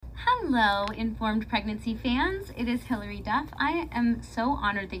Hello, Informed Pregnancy fans. It is Hilary Duff. I am so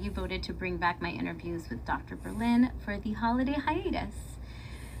honored that you voted to bring back my interviews with Dr. Berlin for the holiday hiatus.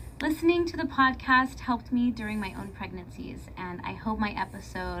 Listening to the podcast helped me during my own pregnancies, and I hope my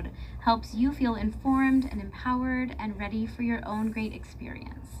episode helps you feel informed and empowered and ready for your own great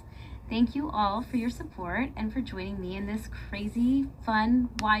experience. Thank you all for your support and for joining me in this crazy, fun,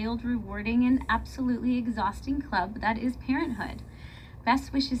 wild, rewarding, and absolutely exhausting club that is parenthood.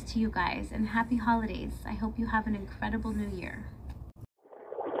 Best wishes to you guys and happy holidays. I hope you have an incredible new year.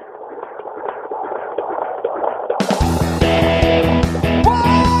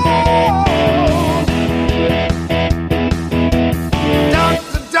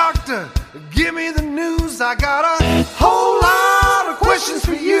 Doctor, give me the news. I got a whole lot of questions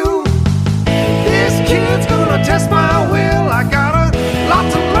for you. This kid's gonna test my will. I got a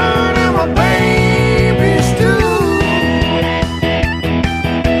lot to learn and my baby's due.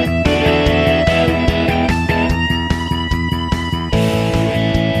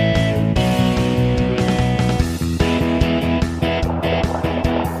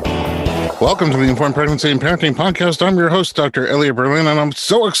 Welcome to the Informed Pregnancy and Parenting Podcast. I'm your host, Dr. Elliot Berlin, and I'm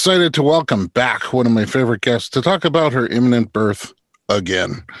so excited to welcome back one of my favorite guests to talk about her imminent birth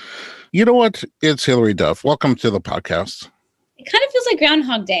again. You know what? It's Hilary Duff. Welcome to the podcast. It kind of feels like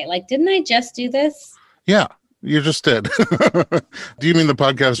Groundhog Day. Like, didn't I just do this? Yeah, you just did. Do you mean the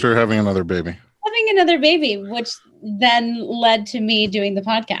podcast or having another baby? Having another baby, which then led to me doing the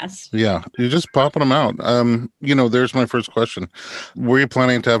podcast. Yeah, you're just popping them out. There's my first question. Were you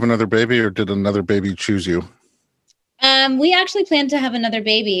planning to have another baby or did another baby choose you? We actually planned to have another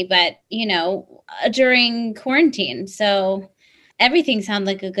baby, but, during quarantine. So everything sounded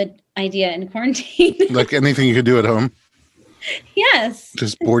like a good idea in quarantine. Like anything you could do at home? Yes.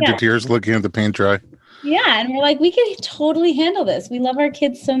 Just bored to tears looking at the paint dry. Yeah. And we're like, we can totally handle this. We love our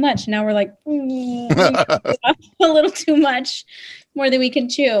kids so much. Now we're like, a little too much, more than we can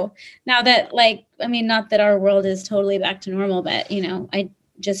chew. Now that not that our world is totally back to normal, but, I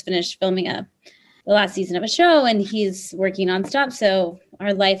just finished filming the last season of a show and he's working nonstop. So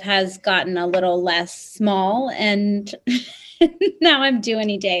our life has gotten a little less small and now I'm due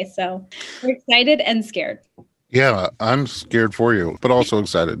any day. So we're excited and scared. Yeah, I'm scared for you, but also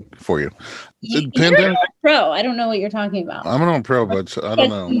excited for you. You're an pro. I don't know what you're talking about. I'm an pro, but I don't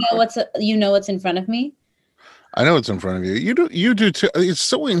know. You know what's in front of me? I know it's in front of you. You do too. It's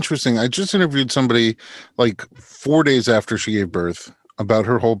so interesting. I just interviewed somebody like 4 days after she gave birth about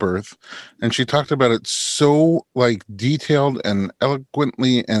her whole birth, and she talked about it so like detailed and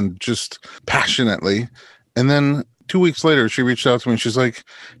eloquently and just passionately. And then 2 weeks later, she reached out to me. She's like,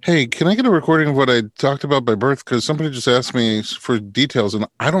 "Hey, can I get a recording of what I talked about by birth? Because somebody just asked me for details, and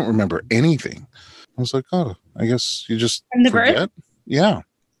I don't remember anything." I was like, "Oh, I guess you just from the forget." birth? Yeah.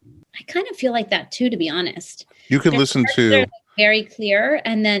 I kind of feel like that too, to be honest. You could listen to very clear,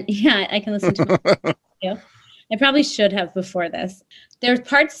 and then I can listen to it. I probably should have before this. There's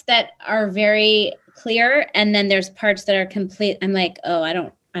parts that are very clear, and then there's parts that are complete. I'm like, oh, I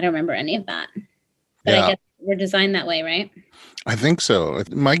don't remember any of that. But I guess we're designed that way, right? I think so.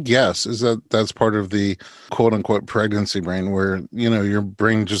 My guess is that that's part of the quote unquote pregnancy brain where, your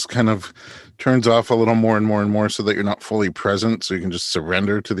brain just kind of turns off a little more and more and more so that you're not fully present. So you can just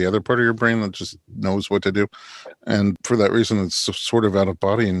surrender to the other part of your brain that just knows what to do. And for that reason, it's sort of out of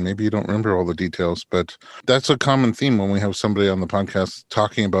body and maybe you don't remember all the details. But that's a common theme when we have somebody on the podcast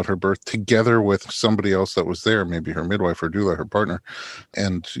talking about her birth together with somebody else that was there, maybe her midwife or doula, her partner,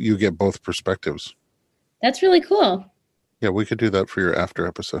 and you get both perspectives. That's really cool. Yeah, we could do that for your after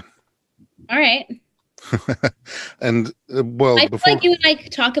episode. All right. And I feel like you and I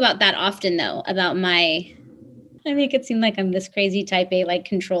talk about that often, though, about I make it seem like I'm this crazy type A, like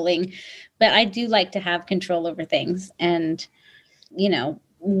controlling, but I do like to have control over things. And,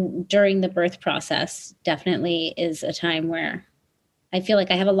 during the birth process definitely is a time where I feel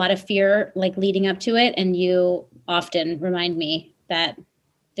like I have a lot of fear, like leading up to it. And you often remind me that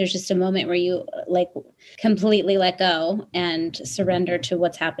there's just a moment where you like completely let go and surrender to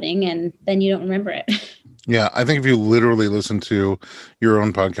what's happening, and then you don't remember it. Yeah, I think if you literally listen to your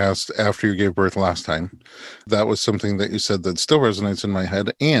own podcast after you gave birth last time, that was something that you said that still resonates in my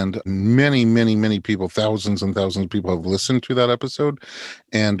head. And many, many, many people, thousands and thousands of people have listened to that episode.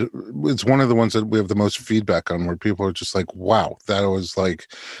 And it's one of the ones that we have the most feedback on, where people are just like, wow, that was like,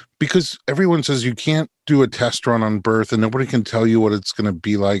 because everyone says you can't do a test run on birth and nobody can tell you what it's going to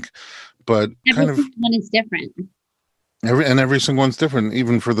be like. But every one is different. Every single one's different,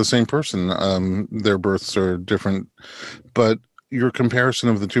 even for the same person. Their births are different. But your comparison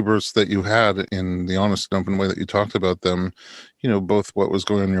of the two births that you had in the honest and open way that you talked about them, both what was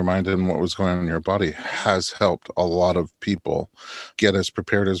going on in your mind and what was going on in your body has helped a lot of people get as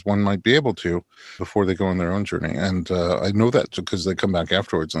prepared as one might be able to before they go on their own journey. And I know that because they come back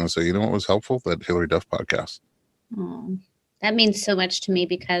afterwards and they say, what was helpful? That Hilary Duff podcast. Oh, that means so much to me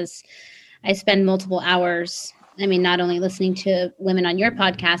because I spend multiple hours, not only listening to women on your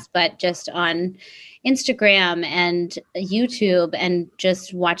podcast, but just on Instagram and YouTube and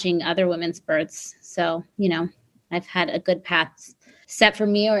just watching other women's births. So, I've had a good path set for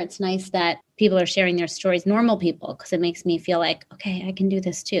me, or it's nice that people are sharing their stories, normal people, because it makes me feel like, okay, I can do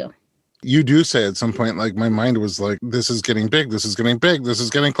this too. You do say at some point, like, my mind was like, this is getting big, this is getting big, this is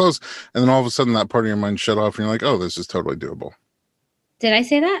getting close. And then all of a sudden that part of your mind shut off and you're like, oh, this is totally doable. Did I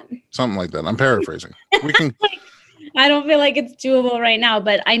say that? Something like that. I'm paraphrasing. We can... I don't feel like it's doable right now,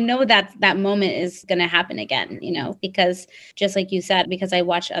 but I know that that moment is going to happen again, because just like you said, because I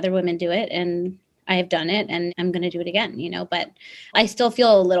watched other women do it and I have done it and I'm going to do it again, but I still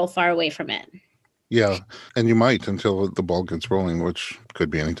feel a little far away from it. Yeah. And you might until the ball gets rolling, which could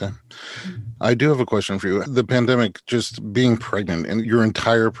be anytime. I do have a question for you. The pandemic, just being pregnant, and your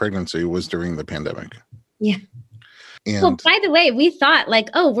entire pregnancy was during the pandemic. Yeah. And well, by the way, we thought like,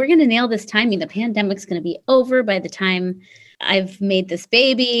 oh, we're going to nail this timing. The pandemic's going to be over by the time I've made this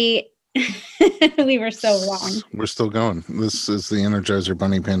baby. We were so wrong. We're still going. This is the Energizer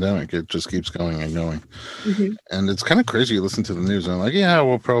Bunny pandemic. It just keeps going and going. Mm-hmm. And it's kind of crazy. You listen to the news and I'm like, yeah,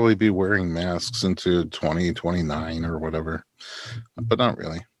 we'll probably be wearing masks into 2029 or whatever. But not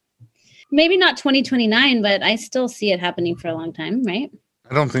really. Maybe not 2029, but I still see it happening for a long time, right?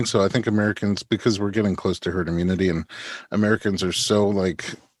 I don't think so. I think Americans, because we're getting close to herd immunity and Americans are so like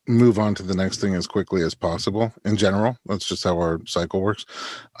move on to the next thing as quickly as possible in general. That's just how our cycle works.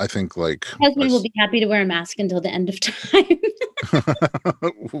 I think like... My husband will be happy to wear a mask until the end of time.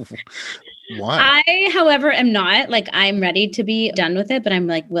 Why? I, however, am not. Like, I'm ready to be done with it, but I'm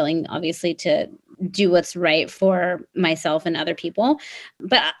like willing, obviously, to do what's right for myself and other people.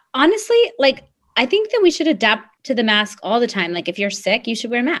 But honestly, like, I think that we should adapt to the mask all the time. Like if you're sick, you should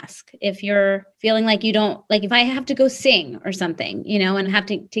wear a mask. If you're feeling like you don't, like if I have to go sing or something, and have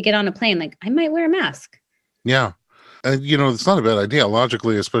to get on a plane, like I might wear a mask. Yeah. And, it's not a bad idea.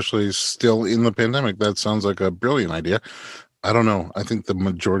 Logically, especially still in the pandemic, that sounds like a brilliant idea. I don't know. I think the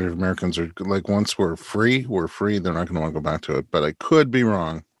majority of Americans are like, once we're free. They're not going to want to go back to it. But I could be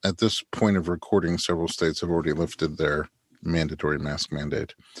wrong. At this point of recording, several states have already lifted their mandatory mask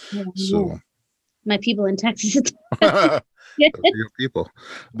mandate. Yeah, so... My people in Texas. Your people.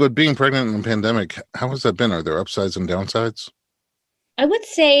 But being pregnant in the pandemic, how has that been? Are there upsides and downsides? I would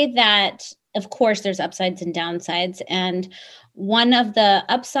say that, of course, there's upsides and downsides. And one of the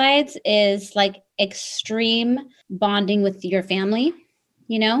upsides is like extreme bonding with your family,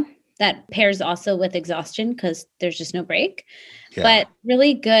 that pairs also with exhaustion because there's just no break. Yeah. But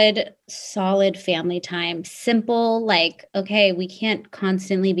really good, solid family time. Simple, like, okay, we can't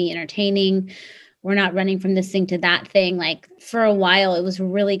constantly be entertaining. We're not running from this thing to that thing. Like for a while, it was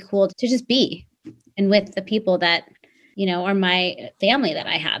really cool to just be and with the people that, are my family that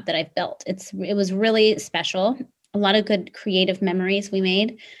I have, that I've built. It was really special. A lot of good creative memories we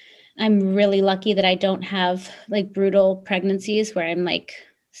made. I'm really lucky that I don't have like brutal pregnancies where I'm like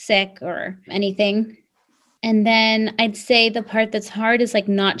sick or anything. And then I'd say the part that's hard is like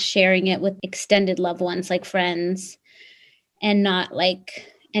not sharing it with extended loved ones, like friends, and not like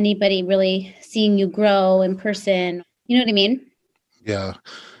anybody really seeing you grow in person. You know what I mean? Yeah.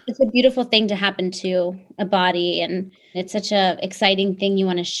 It's a beautiful thing to happen to a body. And it's such a exciting thing you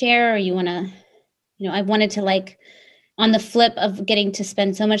want to share, or you want to, I wanted to like, on the flip of getting to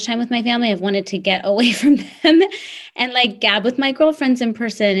spend so much time with my family, I've wanted to get away from them and like gab with my girlfriends in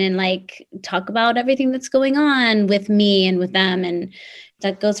person and like talk about everything that's going on with me and with them. And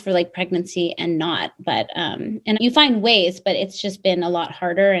that goes for like pregnancy and not, but, and you find ways, but it's just been a lot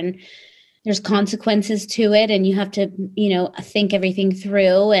harder and there's consequences to it. And you have to, think everything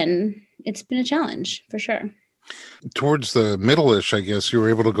through, and it's been a challenge for sure. Towards the middle-ish, I guess, you were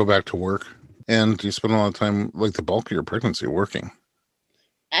able to go back to work, and you spent a lot of time, like the bulk of your pregnancy, working.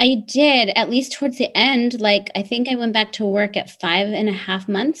 I did, at least towards the end. Like, I think I went back to work at 5.5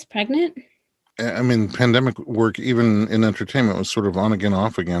 months pregnant. I mean, pandemic work, even in entertainment, was sort of on again,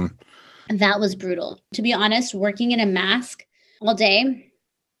 off again. That was brutal. To be honest, working in a mask all day,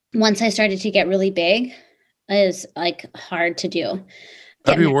 once I started to get really big, is like hard to do.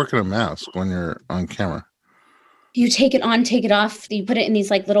 How do you work in a mask when you're on camera? you take it on, take it off. You put it in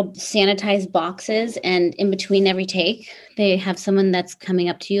these like little sanitized boxes, and in between every take, they have someone that's coming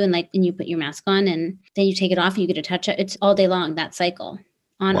up to you and you put your mask on, and then you take it off and you get to touch it. It's all day long, that cycle.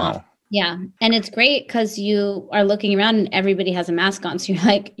 On, Wow. off. Yeah. And it's great because you are looking around and everybody has a mask on. So you're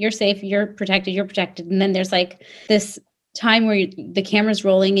like, you're safe, you're protected. And then there's like this time where the camera's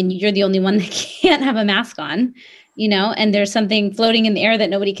rolling and you're the only one that can't have a mask on, and there's something floating in the air that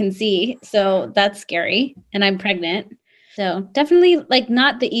nobody can see. So that's scary. And I'm pregnant. So definitely like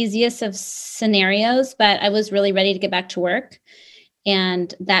not the easiest of scenarios, but I was really ready to get back to work.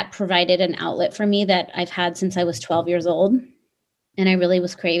 And that provided an outlet for me that I've had since I was 12 years old. And I really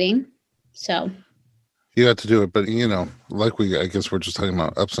was craving. So You got to do it, but I guess we're just talking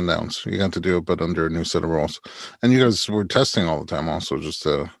about ups and downs. You got to do it, but under a new set of rules. And you guys were testing all the time also, just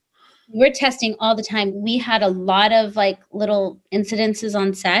to... We're testing all the time. We had a lot of like little incidences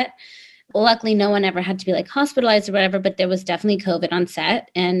on set. Luckily, no one ever had to be like hospitalized or whatever, but there was definitely COVID on set.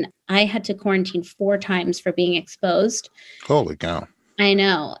 And I had to quarantine 4 times for being exposed. Holy cow. I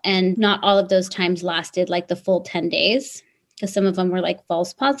know. And not all of those times lasted like the full 10 days because some of them were like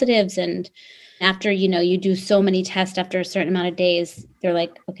false positives. And after, you do so many tests after a certain amount of days, they're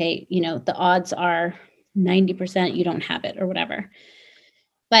like, okay, the odds are 90% you don't have it or whatever.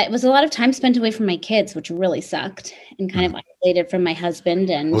 But it was a lot of time spent away from my kids, which really sucked, and kind of isolated from my husband.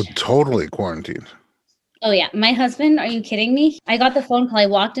 And Well, totally quarantined. Oh, yeah. My husband, are you kidding me? I got the phone call. I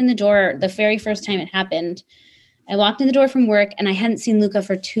walked in the door the very first time it happened. I walked in the door from work, and I hadn't seen Luca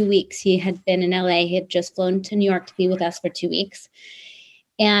for 2 weeks. He had been in LA. He had just flown to New York to be with us for 2 weeks.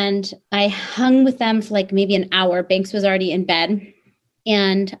 And I hung with them for like maybe an hour. Banks was already in bed.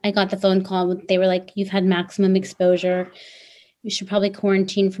 And I got the phone call. They were like, you've had maximum exposure. You should probably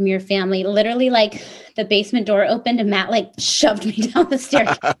quarantine from your family. Literally, like the basement door opened and Matt like shoved me down the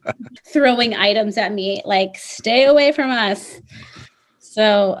stairs, throwing items at me, like, stay away from us.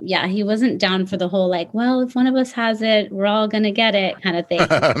 So yeah, he wasn't down for the whole like, well, if one of us has it, we're all going to get it kind of thing.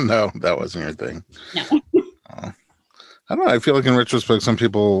 No, that wasn't your thing. No. I don't know. I feel like in retrospect, some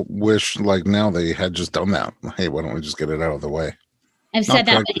people wish like now they had just done that. Hey, why don't we just get it out of the way? I've said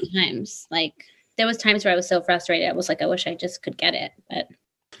that many times. Like there was times where I was so frustrated. I was like, I wish I just could get it, but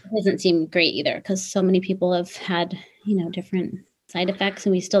it doesn't seem great either because so many people have had, different side effects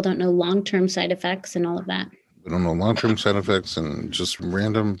and we still don't know long-term side effects and all of that. We don't know long-term side effects and just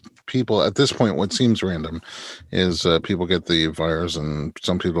random people. At this point, what seems random is people get the virus and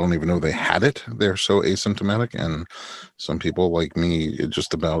some people don't even know they had it. They're so asymptomatic. And some people like me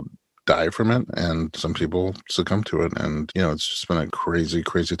just about die from it. And some people succumb to it. And, it's just been a crazy,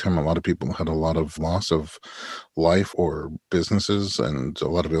 crazy time. A lot of people had a lot of loss of life or businesses and a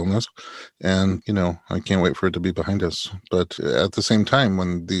lot of illness. And, I can't wait for it to be behind us. But at the same time,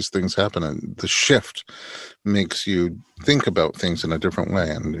 when these things happen, and the shift makes you think about things in a different way.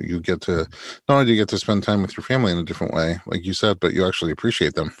 And you get to, not only do you get to spend time with your family in a different way, like you said, but you actually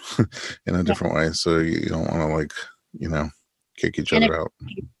appreciate them in a different way. So you don't want to kick each other out.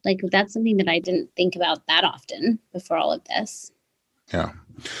 Like that's something that I didn't think about that often before all of this. Yeah.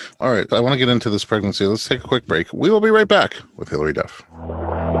 All right. I want to get into this pregnancy. Let's take a quick break. We will be right back with Hilary Duff.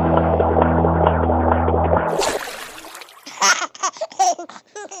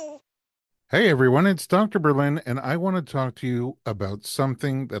 Hey everyone, it's Dr. Berlin, and I want to talk to you about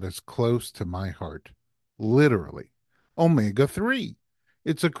something that is close to my heart. Literally. Omega-3.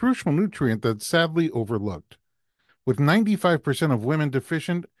 It's a crucial nutrient that's sadly overlooked. With 95% of women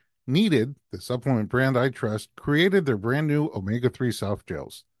deficient, Needed, the supplement brand I trust, created their brand new Omega-3 soft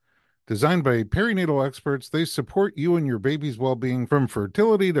gels. Designed by perinatal experts, they support you and your baby's well-being from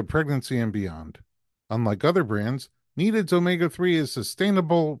fertility to pregnancy and beyond. Unlike other brands, Needed's Omega-3 is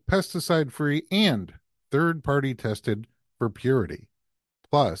sustainable, pesticide-free, and third-party tested for purity.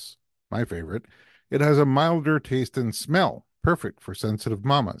 Plus, my favorite, it has a milder taste and smell, perfect for sensitive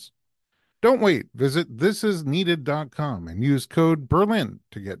mamas. Don't wait. Visit thisisneeded.com and use code BERLIN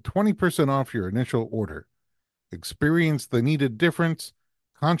to get 20% off your initial order. Experience the needed difference,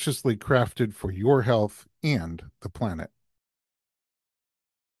 consciously crafted for your health and the planet.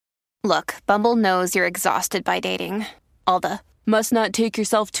 Look, Bumble knows you're exhausted by dating. All the, must not take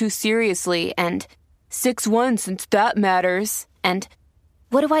yourself too seriously, and 6'1" since that matters, and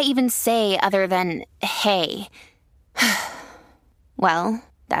what do I even say other than, hey? Well,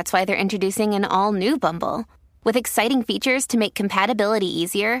 that's why they're introducing an all-new Bumble, with exciting features to make compatibility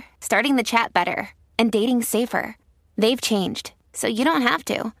easier, starting the chat better, and dating safer. They've changed, so you don't have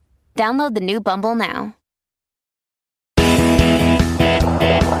to. Download the new Bumble now.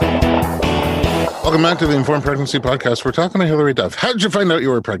 Welcome back to the Informed Pregnancy Podcast. We're talking to Hilary Duff. How did you find out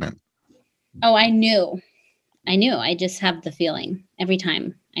you were pregnant? Oh, I knew. I knew. I just have the feeling every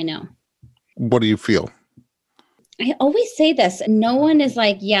time. I know. What do you feel? I always say this. No one is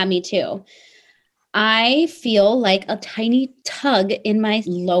like, yeah, me too. I feel like a tiny tug in my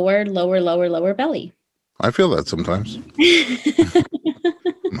lower belly. I feel that sometimes.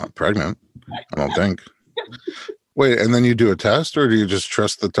 I'm not pregnant, I don't think. Wait, and then you do a test, or do you just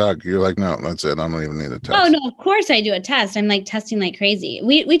trust the tug? You're like, no, that's it. I don't even need a test. Oh, no, of course I do a test. I'm like testing like crazy.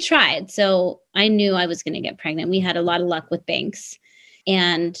 We tried. So I knew I was going to get pregnant. We had a lot of luck with Banks.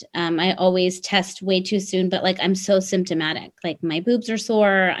 And I always test way too soon, but like I'm so symptomatic. Like my boobs are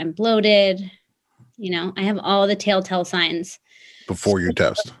sore. I'm bloated. You know, I have all the telltale signs. Before you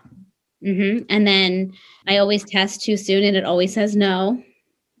test. Mm-hmm. And then I always test too soon and it always says no.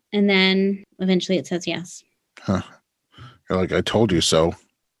 And then eventually it says yes. Huh. You're like, I told you so.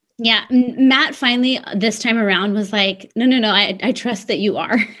 Yeah. Matt finally this time around was like, no, I trust that you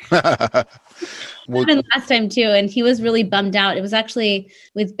are. Well, Happened last time too. And he was really bummed out. It was actually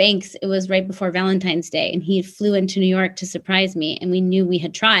with Banks. It was right before Valentine's Day and he flew into New York to surprise me. And we knew we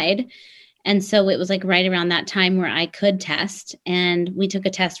had tried. And so it was like right around that time where I could test. And we took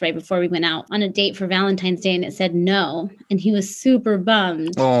a test right before we went out on a date for Valentine's Day and it said no. And he was super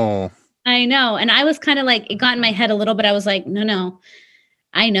bummed. oh, I know. And I was kind of like, it got in my head a little bit. I was like, no,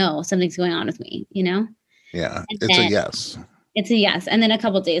 I know something's going on with me, you know? yeah, And it's a then- yes. It's a yes. And then a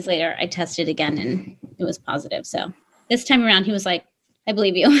couple of days later, I tested again and it was positive. So this time around, he was like, I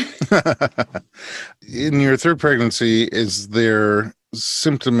believe you. In your third pregnancy, is there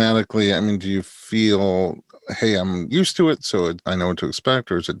symptomatically, I mean, do you feel, hey, I'm used to it, so I know what to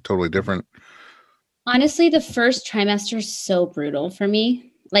expect, or is it totally different? Honestly, the first trimester is so brutal for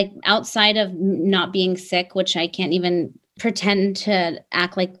me. Like outside of not being sick, which I can't even pretend to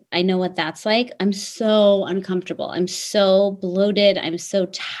act like I know what that's like. I'm so uncomfortable. I'm so bloated. I'm so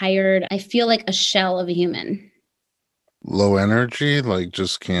tired. I feel like a shell of a human. Low energy, like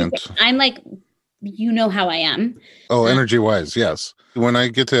just can't. I'm like, you know how I am. Oh, energy wise, yes. When I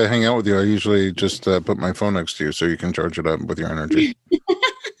get to hang out with you, I usually just put my phone next to you so you can charge it up with your energy.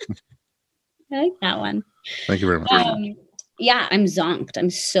 I like that one. Thank you very much. Yeah, I'm zonked.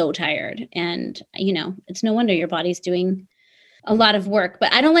 I'm so tired. And, you know, it's no wonder your body's doing a lot of work.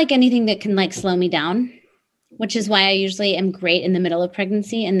 But I don't like anything that can like slow me down, which is why I usually am great in the middle of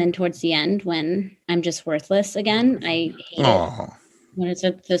pregnancy. And then towards the end, when I'm just worthless again, I hate it when it's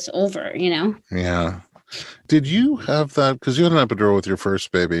this over, you know? Yeah. Did you have that? Because you had an epidural with your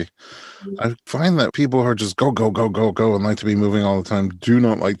first baby. I find that people who are just go, and like to be moving all the time do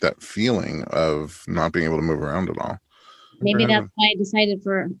not like that feeling of not being able to move around at all. Maybe that's why I decided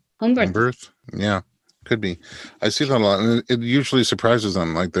for home birth. Birth? Yeah, could be. I see that a lot. And it usually surprises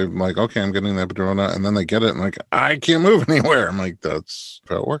them. Like they're like, okay, I'm getting the epidural now. And then they get it and like, I can't move anywhere. I'm like, that's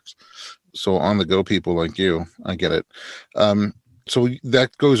how it works. So on the go people like you, I get it. So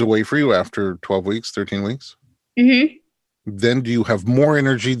that goes away for you after 12 weeks, 13 weeks? Mm-hmm. Then do you have more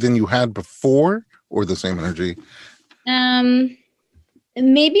energy than you had before or the same energy?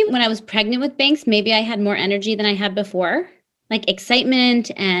 Maybe when I was pregnant with Banks, maybe I had more energy than I had before, like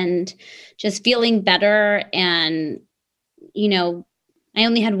excitement and just feeling better. And, you know, I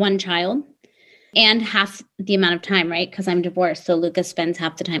only had one child and half the amount of time, right? Because I'm divorced. So Lucas spends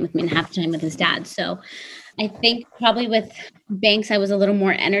half the time with me and half the time with his dad. So I think probably with Banks, I was a little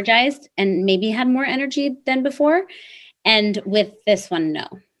more energized and maybe had more energy than before. And with this one, no.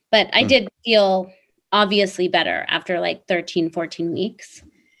 But I did feel obviously better after like 13, 14 weeks.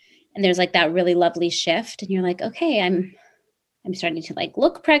 And there's like that really lovely shift. And you're like, okay, I'm starting to like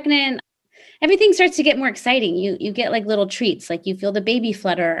look pregnant. Everything starts to get more exciting. You get like little treats, like you feel the baby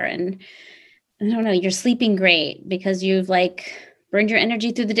flutter and I don't know, you're sleeping great because you've like burned your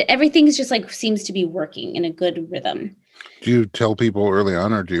energy through the day. Everything's just like seems to be working in a good rhythm. Do you tell people early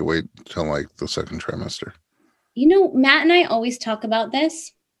on or do you wait till like the second trimester? You know, Matt and I always talk about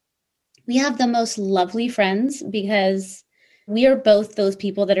this. We have the most lovely friends because we are both those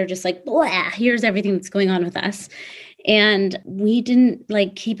people that are just like, blah, here's everything that's going on with us. And we didn't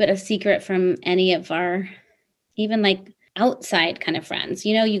like keep it a secret from any of our, even like outside kind of friends.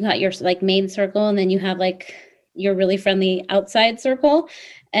 You know, you got your like main circle and then you have like your really friendly outside circle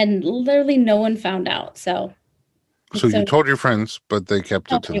and literally no one found out. So you told your friends, but they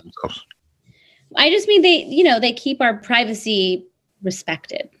kept it to themselves. I just mean they keep our privacy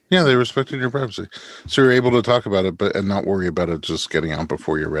respected. Yeah, they respected your privacy. So you're able to talk about it and not worry about it just getting out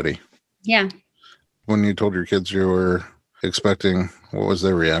before you're ready. Yeah. When you told your kids you were expecting, what was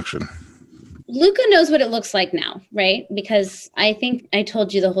their reaction? Luca knows what it looks like now, right? Because I think I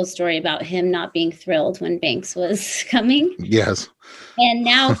told you the whole story about him not being thrilled when Banks was coming. Yes. And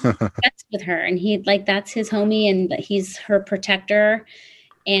now that's with her, and that's his homie, and he's her protector.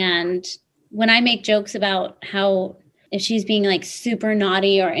 And when I make jokes about how if she's being like super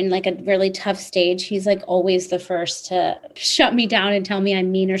naughty or in like a really tough stage, he's like always the first to shut me down and tell me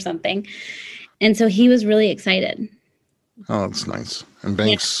I'm mean or something. And so he was really excited. Oh, that's nice. And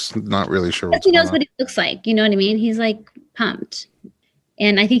Banks not really sure he knows what he looks like. You know what I mean? He's like pumped.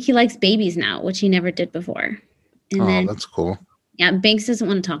 And I think he likes babies now, which he never did before. And that's cool. Yeah, Banks doesn't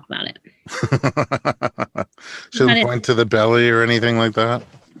want to talk about it. Shouldn't point to the belly or anything like that.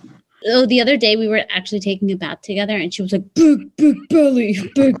 Oh, the other day we were actually taking a bath together and she was like, big belly,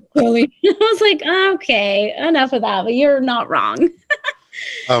 big belly. I was like, okay, enough of that, but you're not wrong.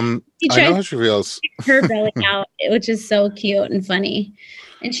 I know how she feels. Her belly out, which is so cute and funny.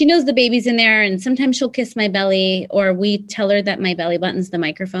 And she knows the baby's in there, and sometimes she'll kiss my belly, or we tell her that my belly button's the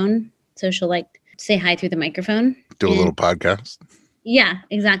microphone. So she'll like say hi through the microphone. Do a little podcast. Yeah,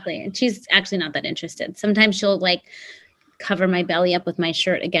 exactly. And she's actually not that interested. Sometimes she'll like cover my belly up with my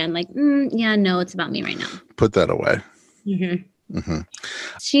shirt again, like, yeah, no, it's about me right now. Put that away. Mm-hmm. Mm-hmm.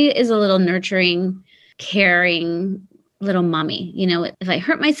 She is a little nurturing, caring little mommy. You know, if I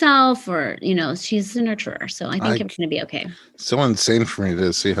hurt myself or, you know, she's a nurturer. So I think it's going to be okay. So insane for me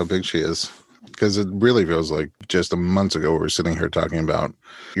to see how big she is, because it really feels like just a month ago we were sitting here talking about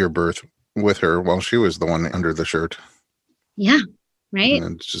your birth with her while she was the one under the shirt. Yeah, right?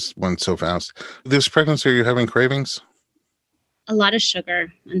 And it just went so fast. This pregnancy, are you having cravings? A lot of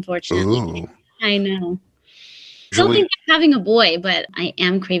sugar, unfortunately. Ooh. I know. I don't think I'm having a boy, but I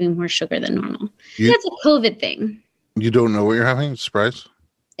am craving more sugar than normal. That's a COVID thing. You don't know what you're having? Surprise?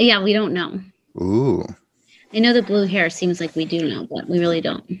 Yeah, we don't know. Ooh. I know the blue hair seems like we do know, but we really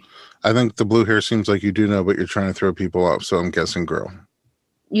don't. I think the blue hair seems like you do know, but you're trying to throw people off. So I'm guessing girl.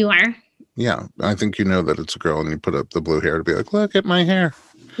 You are? Yeah. I think you know that it's a girl and you put up the blue hair to be like, look at my hair.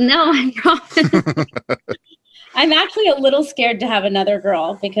 No, I'm not. I'm actually a little scared to have another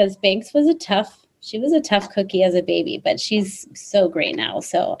girl because Banks was a tough cookie as a baby, but she's so great now.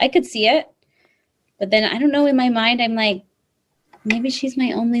 So I could see it. But then I don't know, in my mind, I'm like, maybe she's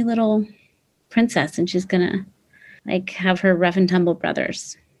my only little princess and she's going to like have her rough and tumble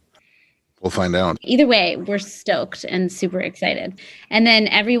brothers. We'll find out. Either way, we're stoked and super excited. And then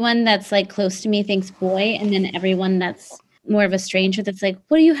everyone that's like close to me thinks boy. And then everyone that's more of a stranger that's like,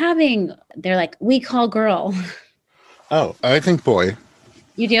 what are you having? They're like, we call girl. Oh, I think boy.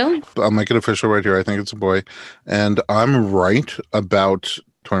 You do? I'll make it official right here. I think it's a boy. And I'm right about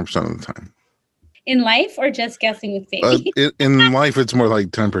 20% of the time. In life or just guessing with babies? In life, it's more like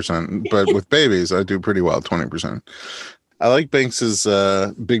 10%. But with babies, I do pretty well, 20%. I like Banks's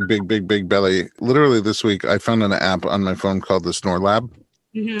big belly. Literally this week, I found an app on my phone called the Snore Lab.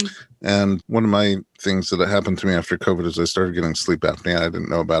 Mm-hmm. And one of my things that happened to me after COVID is I started getting sleep apnea. I didn't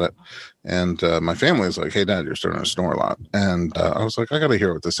know about it. And my family was like, hey, Dad, you're starting to snore a lot. And I was like, I got to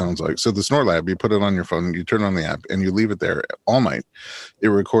hear what this sounds like. So the Snore Lab, you put it on your phone, you turn on the app, and you leave it there all night. It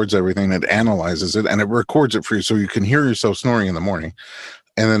records everything. It analyzes it, and it records it for you so you can hear yourself snoring in the morning.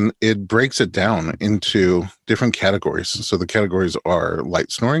 And then it breaks it down into different categories. So the categories are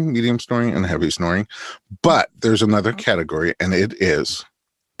light snoring, medium snoring, and heavy snoring. But there's another category, and it is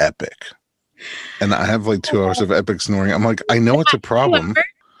epic. And I have like 2 hours of epic snoring. I'm like, I know it's a problem.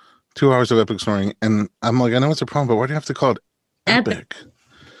 2 hours of epic snoring. And I'm like, I know it's a problem, but why do you have to call it epic?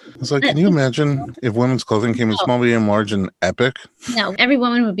 It's like, can you imagine if women's clothing came in small, medium, large, and epic? No, every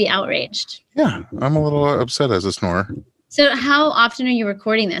woman would be outraged. Yeah, I'm a little upset as a snorer. So how often are you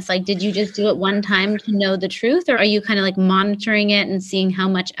recording this? Like, did you just do it one time to know the truth? Or are you kind of like monitoring it and seeing how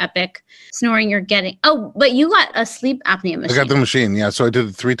much epic snoring you're getting? Oh, but you got a sleep apnea machine. I got the machine. Yeah. So I did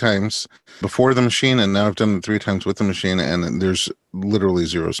it 3 times before the machine. And now I've done it 3 times with the machine. And there's literally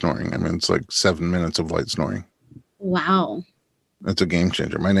 0 snoring. I mean, it's like 7 minutes of light snoring. Wow. It's a game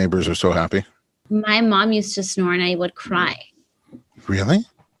changer. My neighbors are so happy. My mom used to snore and I would cry. Really?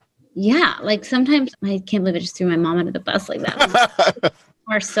 Yeah, like sometimes I can't believe I just threw my mom under the bus like that.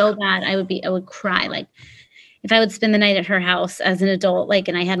 Or so bad, I would cry. Like if I would spend the night at her house as an adult, like,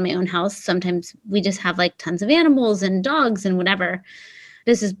 and I had my own house, sometimes we just have like tons of animals and dogs and whatever.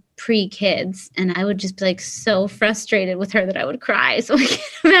 This is pre-kids, and I would just be like so frustrated with her that I would cry. So I can't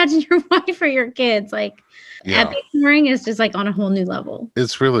imagine your wife or your kids. Like epic snoring is just like on a whole new level.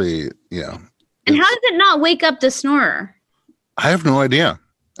 It's really, yeah. And how does it not wake up the snorer? I have no idea.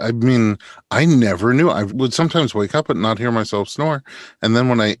 I mean, I never knew. I would sometimes wake up and not hear myself snore. And then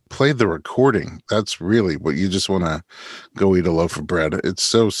when I played the recording, that's really what you just want to go eat a loaf of bread. It's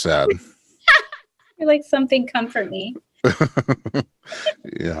so sad. You're like, something comfort me.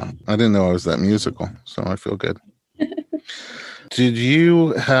 Yeah, I didn't know I was that musical, so I feel good. Did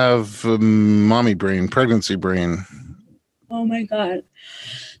you have mommy brain, pregnancy brain? Oh my God.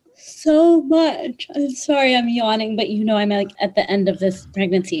 So much. I'm sorry I'm yawning, but I'm like at the end of this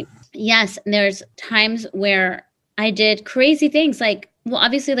pregnancy. Yes, there's times where I did crazy things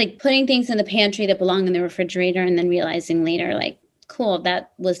obviously like putting things in the pantry that belong in the refrigerator and then realizing later like, cool,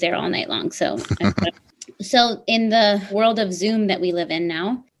 that was there all night long. So so in the world of Zoom that we live in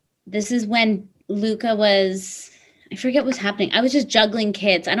now, this is when Luca I forget what's happening. I was just juggling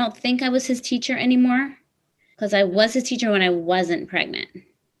kids. I don't think I was his teacher anymore because I was his teacher when I wasn't pregnant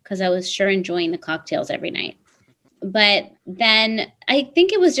because I was sure enjoying the cocktails every night. But then I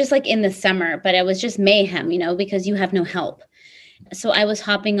think it was just like in the summer, but it was just mayhem, because you have no help. So I was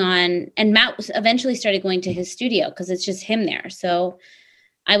hopping on, and Matt eventually started going to his studio because it's just him there. So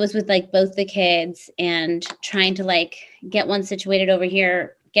I was with like both the kids and trying to like get one situated over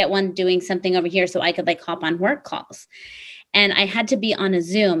here, get one doing something over here so I could like hop on work calls. And I had to be on a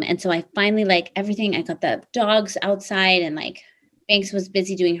Zoom. And so I finally like everything, I got the dogs outside and like Banks was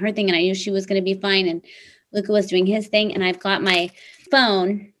busy doing her thing and I knew she was going to be fine. And Luca was doing his thing. And I've got my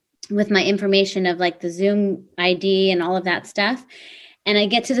phone with my information of like the Zoom ID and all of that stuff. And I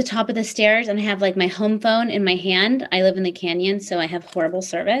get to the top of the stairs and I have like my home phone in my hand. I live in the canyon, so I have horrible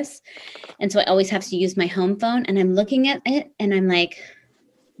service. And so I always have to use my home phone. And I'm looking at it and I'm like,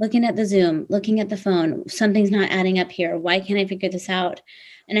 looking at the Zoom, looking at the phone. Something's not adding up here. Why can't I figure this out?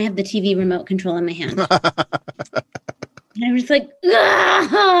 And I have the TV remote control in my hand. And I was like,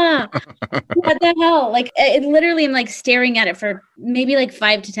 what the hell? Like, it literally, I'm like staring at it for maybe like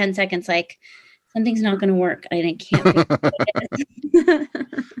 5 to 10 seconds. Like, something's not going to work. And I can't.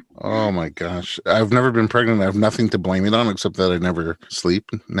 Oh my gosh. I've never been pregnant. I have nothing to blame it on except that I never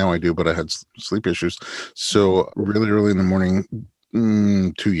sleep. Now I do, but I had sleep issues. So really early in the morning,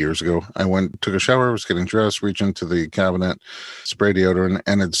 2 years ago, I took a shower, was getting dressed, reached into the cabinet, spray deodorant,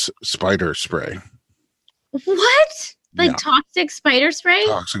 and it's spider spray. What? Like Yeah. toxic spider spray?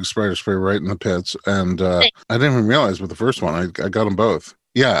 Toxic spider spray right in the pits. And I didn't even realize with the first one, I got them both.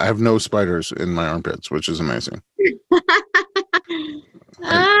 Yeah, I have no spiders in my armpits, which is amazing.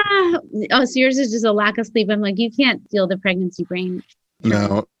 So yours is just a lack of sleep. I'm like, you can't feel the pregnancy brain.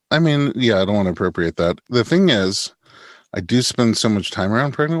 No, I mean, yeah, I don't want to appropriate that. The thing is, I do spend so much time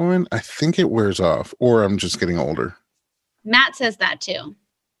around pregnant women, I think it wears off, or I'm just getting older. Matt says that too.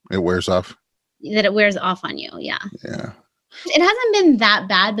 It wears off? That it wears off on you. Yeah. Yeah. It hasn't been that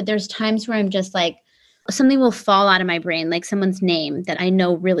bad, but there's times where I'm just like, something will fall out of my brain, like someone's name that I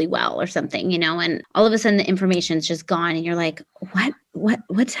know really well or something, and all of a sudden the information's just gone and you're like,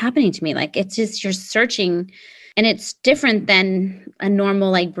 what's happening to me? Like, it's just, you're searching and it's different than a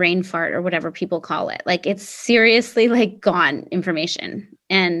normal like brain fart or whatever people call it. Like, it's seriously like gone information.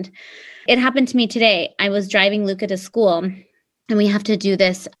 And it happened to me today. I was driving Luca to school and we have to do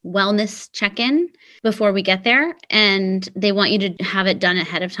this wellness check-in before we get there. And they want you to have it done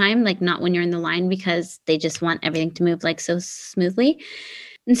ahead of time, like not when you're in the line, because they just want everything to move like so smoothly.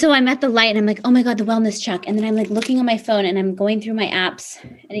 And so I'm at the light and I'm like, oh my God, the wellness check. And then I'm like looking on my phone and I'm going through my apps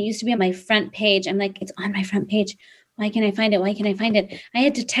and it used to be on my front page. I'm like, it's on my front page. Why can't I find it? Why can't I find it? I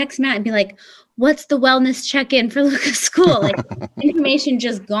had to text Matt and be like, what's the wellness check-in for Luca's school? Like, information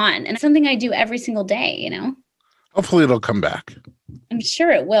just gone. And it's something I do every single day, Hopefully it'll come back. I'm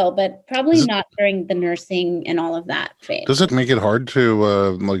sure it will, but probably not during the nursing and all of that phase. Does it make it hard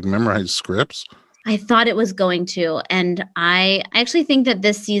to memorize scripts? I thought it was going to. And I actually think that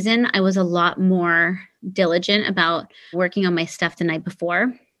this season I was a lot more diligent about working on my stuff the night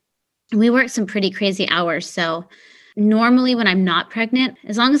before. We worked some pretty crazy hours. So normally when I'm not pregnant,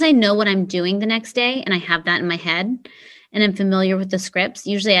 as long as I know what I'm doing the next day and I have that in my head and I'm familiar with the scripts,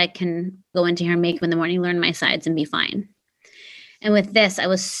 usually I can go into here and make them in the morning, learn my sides and be fine. And with this, I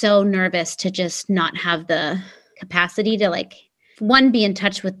was so nervous to just not have the capacity to one, be in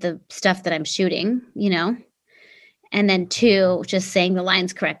touch with the stuff that I'm shooting, and then 2, just saying the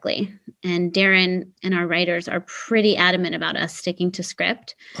lines correctly. And Darren and our writers are pretty adamant about us sticking to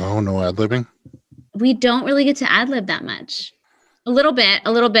script. Oh, no ad-libbing? We don't really get to ad-lib that much. A little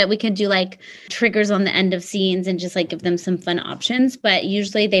bit. We could do triggers on the end of scenes and just give them some fun options. But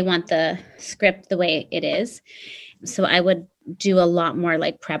usually they want the script the way it is. So I would do a lot more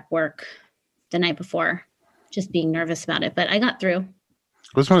prep work the night before, just being nervous about it. But I got through.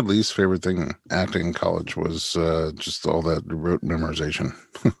 It was my least favorite thing acting in college was just all that rote memorization.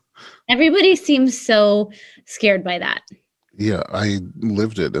 Everybody seems so scared by that. Yeah, I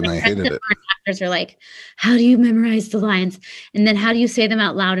lived it and I hated it. Actors are like, how do you memorize the lines? And then how do you say them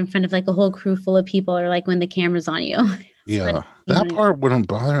out loud in front of like a whole crew full of people, or like when the camera's on you? Yeah, that part wouldn't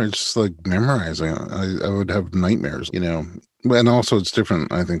bother. It's just like memorizing it. I would have nightmares, And also, it's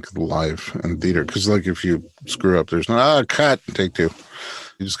different, I think, live and theater. Because, like, if you screw up, there's no, cut, take two.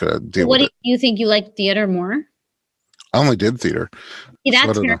 You just got to deal with it. What do you think? You like theater more? I only did theater. See,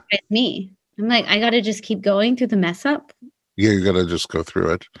 that terrifies me. I'm like, I got to just keep going through the mess up. Yeah, you got to just go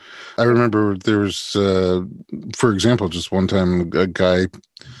through it. I remember there was, for example, just one time, a guy,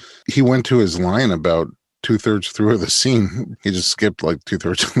 he went to his line about 2/3 through the scene. He just skipped like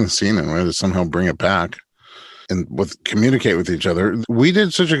 2/3 of the scene, and we had to somehow bring it back and communicate with each other. We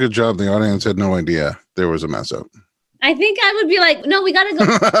did such a good job. The audience had no idea there was a mess up. I think I would be like, no, we got to go.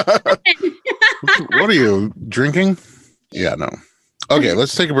 What are you, drinking? Yeah, no. Okay,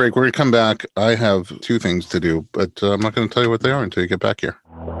 let's take a break. We're going to come back. I have 2 things to do, but I'm not going to tell you what they are until you get back here.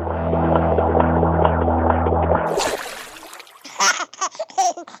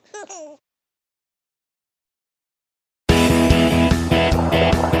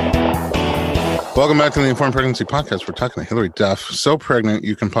 Welcome back to the Informed Pregnancy Podcast. We're talking to Hilary Duff. So pregnant,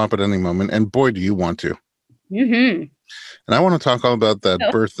 you can pop at any moment. And boy, do you want to. Mm-hmm. And I want to talk all about that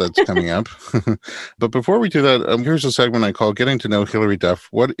birth that's coming up. But before we do that, here's a segment I call Getting to Know Hilary Duff.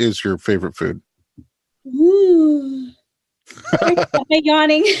 What is your favorite food? Ooh. I'm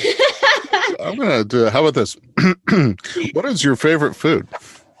yawning. I'm going to do it. How about this? What is your favorite food?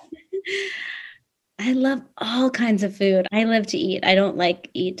 I love all kinds of food. I live to eat. I don't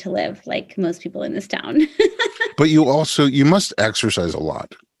eat to live like most people in this town. But you must exercise a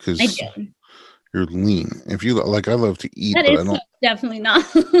lot because I do. You're lean. If you like, I love to eat, but I don't. Definitely not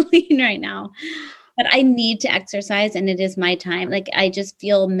lean right now. But I need to exercise, and it is my time. Like, I just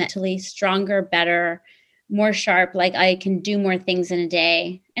feel mentally stronger, better, more sharp. Like, I can do more things in a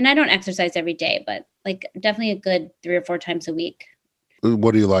day. And I don't exercise every day, but definitely a good 3 or 4 times a week.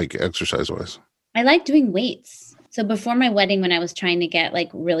 What do you like exercise-wise? I like doing weights. So before my wedding, when I was trying to get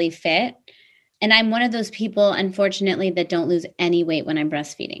really fit, and I'm one of those people, unfortunately, that don't lose any weight when I'm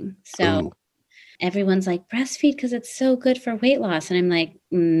breastfeeding. So everyone's like, breastfeed because it's so good for weight loss. And I'm like,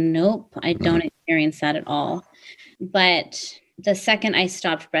 nope, I don't experience that at all. But the second I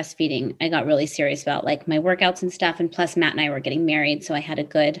stopped breastfeeding, I got really serious about my workouts and stuff. And plus Matt and I were getting married. So I had a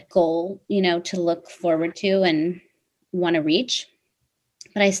good goal, to look forward to and want to reach.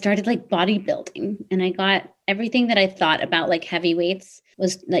 But I started bodybuilding, and I got everything that I thought about heavy weights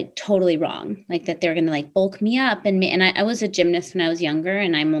was totally wrong. That they're going to bulk me up. And I was a gymnast when I was younger,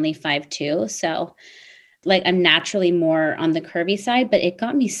 and I'm only 5'2". So I'm naturally more on the curvy side, but it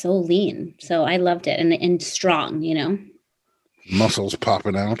got me so lean. So I loved it and strong, Muscles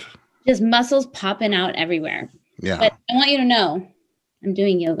popping out. Just muscles popping out everywhere. Yeah. But I want you to know I'm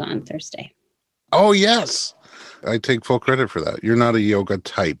doing yoga on Thursday. Oh, yes. I take full credit for that. You're not a yoga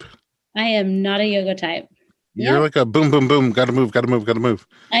type. I am not a yoga type. You're like a boom, boom, boom. Got to move, got to move, got to move.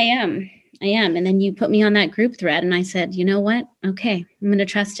 I am. And then you put me on that group thread, and I said, you know what? Okay, I'm going to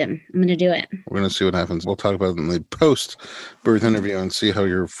trust him. I'm going to do it. We're going to see what happens. We'll talk about it in the post-birth interview and see how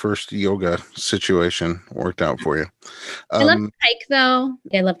your first yoga situation worked out for you. I love to hike, though.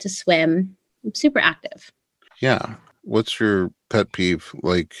 I love to swim. I'm super active. Yeah. What's your pet peeve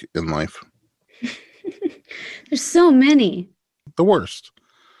in life? There's so many. The worst.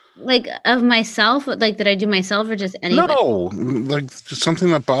 Of myself, that I do myself, or just anybody? No, just something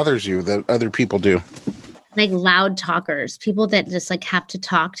that bothers you that other people do. Loud talkers, people that just have to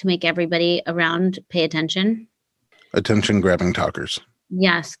talk to make everybody around pay attention. Attention grabbing talkers.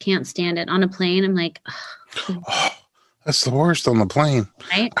 Yes, can't stand it. On a plane, I'm like, oh, that's the worst on the plane.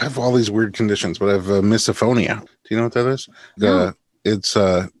 Right? I have all these weird conditions, but I have misophonia. Do you know what that is? No. It's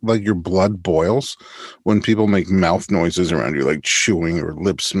your blood boils when people make mouth noises around you, chewing or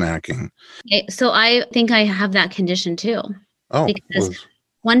lip smacking. Okay, so I think I have that condition too. Oh, because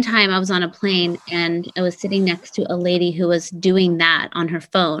one time I was on a plane and I was sitting next to a lady who was doing that on her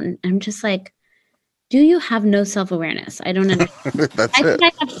phone. I'm just like, do you have no self-awareness? I don't understand. I think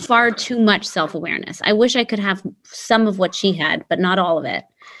I have far too much self-awareness. I wish I could have some of what she had, but not all of it.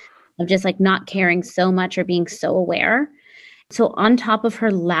 Of just not caring so much or being so aware. So on top of her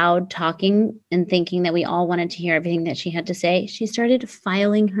loud talking and thinking that we all wanted to hear everything that she had to say, she started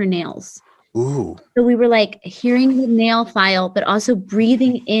filing her nails. Ooh. So we were hearing the nail file, but also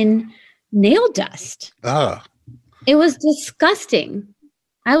breathing in nail dust. It was disgusting.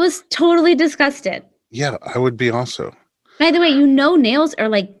 I was totally disgusted. Yeah, I would be also. By the way, nails are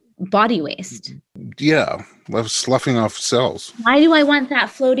body waste. Yeah, sloughing off cells. Why do I want that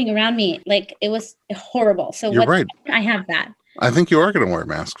floating around me? Like, it was horrible. So You're right. I have that. I think you are going to wear a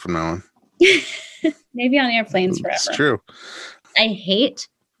mask from now on. Maybe on airplanes forever. It's true. I hate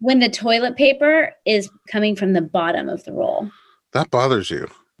when the toilet paper is coming from the bottom of the roll. That bothers you.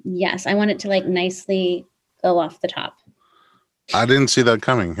 Yes, I want it to like nicely go off the top. I didn't see that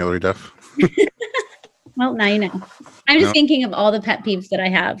coming, Hillary Duff. Well, now you know. I'm just thinking of all the pet peeves that I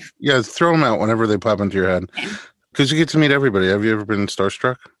have. Yeah, throw them out whenever they pop into your head. Because you get to meet everybody. Have you ever been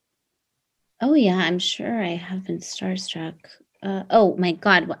starstruck? Oh, yeah, I'm sure I have been starstruck. Oh, my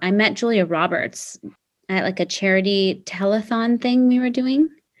God. I met Julia Roberts at like a charity telethon thing we were doing.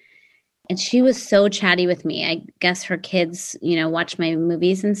 And she was so chatty with me. I guess her kids, watch my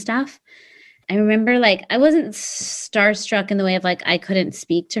movies and stuff. I remember like I wasn't starstruck in the way of like I couldn't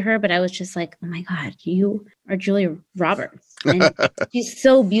speak to her, but I was just like, oh my God, you are Julia Roberts. And she's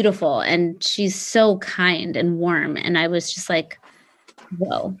so beautiful and she's so kind and warm. And I was just like,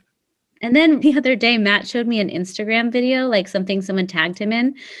 whoa. And then the other day, Matt showed me an Instagram video, like something someone tagged him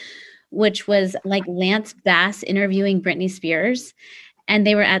in, which was like Lance Bass interviewing Britney Spears. And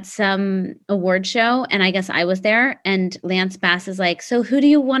they were at some award show, and I guess I was there. And Lance Bass is like, so who do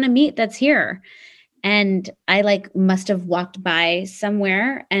you want to meet that's here? And I like must have walked by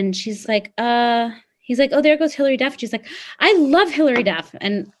somewhere. And she's like, he's like, oh, there goes Hillary Duff. She's like, I love Hillary Duff.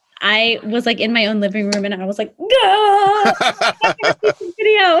 And I was like in my own living room, and I was like,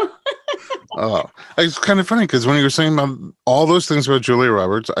 video. Oh, it's kind of funny because when you were saying about all those things about Julia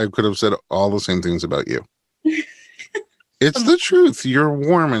Roberts, I could have said all the same things about you. It's the truth. You're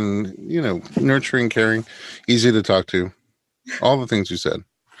warm and, nurturing, caring, easy to talk to. All the things you said.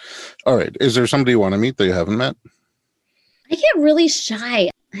 All right. Is there somebody you want to meet that you haven't met? I get really shy.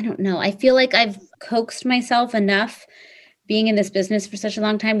 I don't know. I feel like I've coaxed myself enough being in this business for such a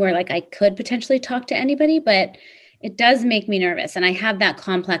long time where like I could potentially talk to anybody, but it does make me nervous. And I have that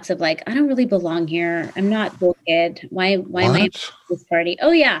complex of like, I don't really belong here. I'm not cool kid. Why am I at this party?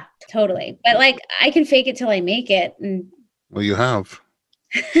 Oh yeah, totally. But like I can fake it till I make it. And well, you have.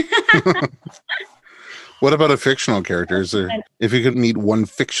 What about a fictional character? If you could meet one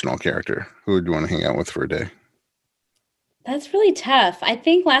fictional character, who would you want to hang out with for a day? That's really tough. I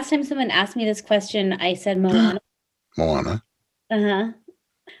think last time someone asked me this question, I said Moana. Moana. Uh-huh.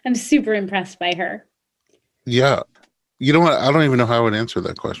 I'm super impressed by her. Yeah. You know what? I don't even know how I would answer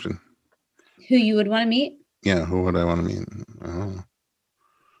that question. Who you would want to meet? Yeah, who would I want to meet? I don't know.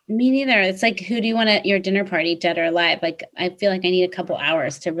 Me neither. It's like, who do you want at your dinner party, dead or alive? Like, I feel like I need a couple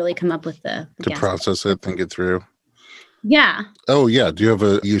hours to really come up with the to process it, think it through. Yeah. Oh, yeah. Do you have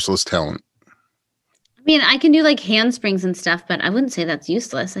a useless talent? I mean, I can do like handsprings and stuff, but I wouldn't say that's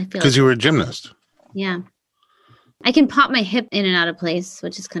useless. I feel because you were a gymnast. Yeah. I can pop my hip in and out of place,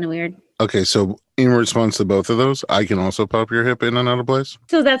 which is kind of weird. Okay, so in response to both of those, I can also pop your hip in and out of place.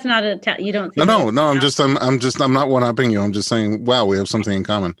 So that's not you don't. No. I'm not one-upping you. I'm just saying, wow, we have something in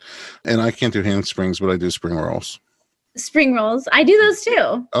common. And I can't do handsprings, but I do spring rolls. Spring rolls, I do those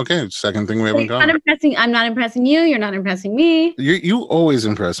too. Okay, second thing we have in common. I'm not impressing you. You're not impressing me. You always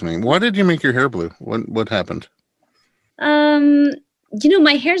impress me. Why did you make your hair blue? What happened?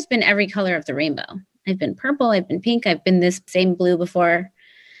 My hair's been every color of the rainbow. I've been purple. I've been pink. I've been this same blue before.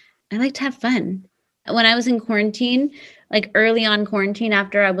 I like to have fun. When I was in quarantine, like early on quarantine,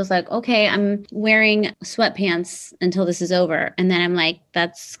 after I was like, okay, I'm wearing sweatpants until this is over. And then I'm like,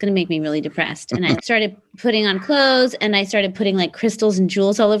 that's going to make me really depressed. And I started putting on clothes and I started putting like crystals and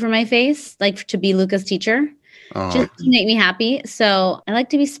jewels all over my face, like to be Luca's teacher, just to make me happy. So I like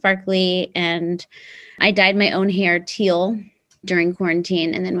to be sparkly, and I dyed my own hair teal during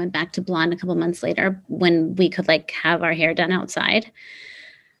quarantine and then went back to blonde a couple months later when we could like have our hair done outside.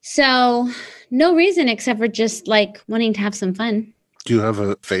 So no reason except for just like wanting to have some fun. Do you have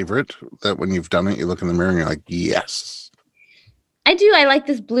a favorite that when you've done it, you look in the mirror and you're like, yes? I do. I like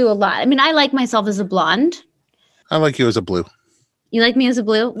this blue a lot. I mean, I like myself as a blonde. I like you as a blue. You like me as a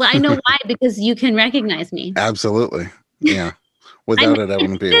blue? Well, I know why, because you can recognize me. Absolutely. Yeah. Without it, I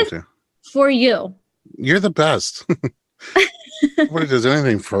wouldn't be able to. For you. You're the best. Nobody does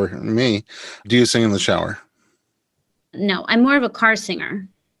anything for me. Do you sing in the shower? No, I'm more of a car singer.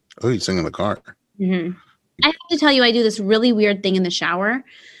 Oh, you sing in the car. Mm-hmm. I have to tell you, I do this really weird thing in the shower,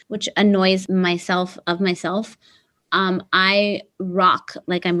 which annoys myself of myself. I rock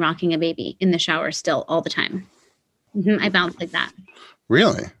like I'm rocking a baby in the shower still all the time. Mm-hmm. I bounce like that.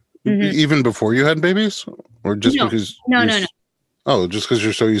 Really? Mm-hmm. Even before you had babies? Or just because? No. Oh, just because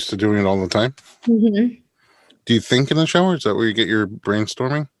you're so used to doing it all the time? Mm-hmm. Do you think in the shower? Is that where you get your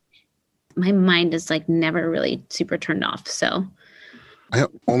brainstorming? My mind is like never really super turned off. So I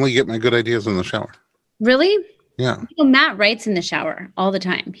only get my good ideas in the shower. Really? Yeah. You know, Matt writes in the shower all the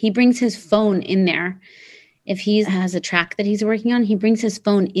time. He brings his phone in there. If he has a track that he's working on, he brings his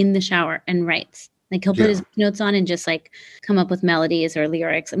phone in the shower and writes. Like he'll put his notes on and just like come up with melodies or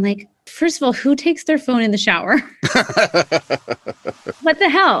lyrics. I'm like, first of all, who takes their phone in the shower? What the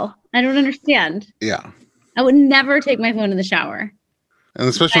hell? I don't understand. Yeah. I would never take my phone in the shower. And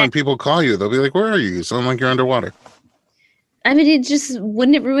especially when people call you, they'll be like, where are you? You sound like you're underwater. I mean,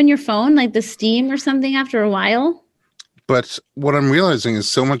 wouldn't it ruin your phone, like the steam or something after a while? But what I'm realizing is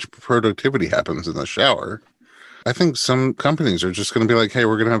so much productivity happens in the shower. I think some companies are just going to be like, hey,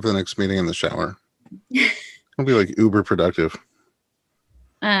 we're going to have the next meeting in the shower. It'll be like uber productive.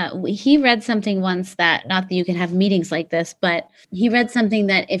 He read something once that, not that you can have meetings like this, but he read something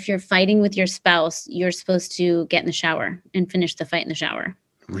that if you're fighting with your spouse, you're supposed to get in the shower and finish the fight in the shower.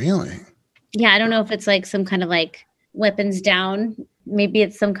 Really? Yeah, I don't know if it's like some kind of like weapons down. Maybe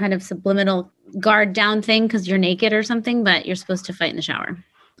it's some kind of subliminal guard down thing because you're naked or something, but you're supposed to fight in the shower.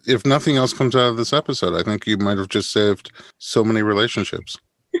 If nothing else comes out of this episode, I think you might have just saved so many relationships.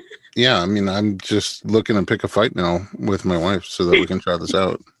 Yeah, I mean, I'm just looking to pick a fight now with my wife so that we can try this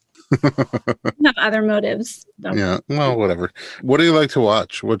out. Have other motives. Though. Yeah, well, whatever. What do you like to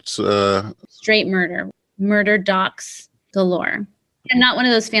watch? What's Straight murder docs galore. I'm not one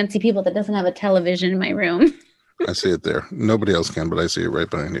of those fancy people that doesn't have a television in my room. I see it there. Nobody else can, but I see it right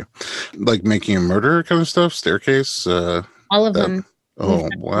behind you. Like Making a Murderer kind of stuff, Staircase. All of them. Oh,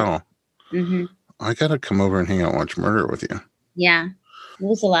 wow. Mm-hmm. I got to come over and hang out and watch Murder with you. Yeah. What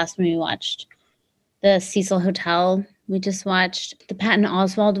was the last one we watched? The Cecil Hotel. We just watched the Patton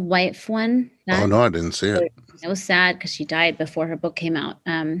Oswalt wife one. Oh, no, I didn't see it. It was sad because she died before her book came out.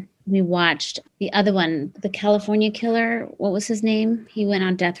 We watched the other one, The California Killer. What was his name? He went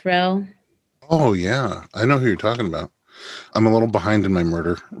on death row. Oh, yeah. I know who you're talking about. I'm a little behind in my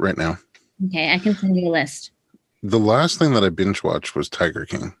murder right now. Okay, I can send you a list. The last thing that I binge watched was Tiger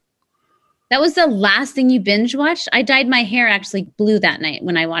King. That was the last thing you binge watched? I dyed my hair actually blue that night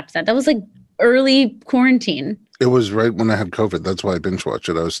when I watched that. That was like early quarantine. It was right when I had COVID. That's why I binge watched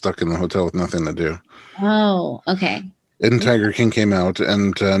it. I was stuck in the hotel with nothing to do. Oh, okay. And Tiger King came out,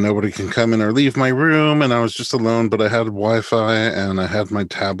 and nobody can come in or leave my room, and I was just alone, but I had Wi-Fi, and I had my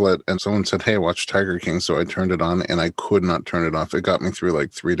tablet, and someone said, hey, watch Tiger King, so I turned it on, and I could not turn it off. It got me through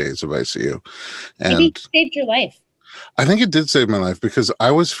like 3 days of ICU. And Maybe it saved your life. I think it did save my life because I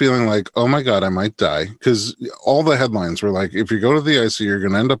was feeling like, oh my God, I might die. Because all the headlines were like, if you go to the ICU, you're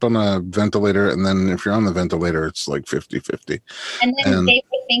going to end up on a ventilator. And then if you're on the ventilator, it's like 50-50. And then they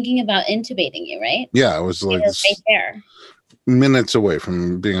were thinking about intubating you, right? Yeah, it was like right there. Minutes away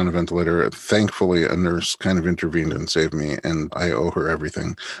from being on a ventilator. Thankfully, a nurse kind of intervened and saved me. And I owe her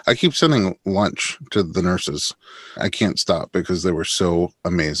everything. I keep sending lunch to the nurses. I can't stop because they were so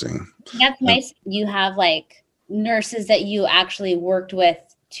amazing. That's nice. You have like nurses that you actually worked with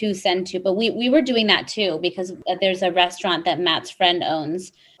to send to, but we were doing that too because there's a restaurant that Matt's friend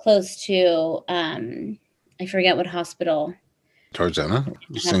owns close to I forget what hospital. Tarzana,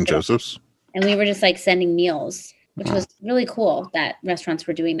 St. Joseph's. And we were just like sending meals, which was really cool that restaurants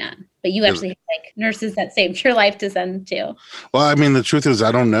were doing that. But you actually had like nurses that saved your life to send to. Well, I mean, the truth is,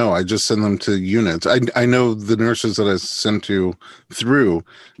 I don't know. I just send them to units. I know the nurses that I sent to through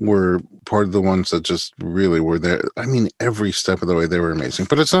were part of the ones that just really were there. I mean, every step of the way, they were amazing.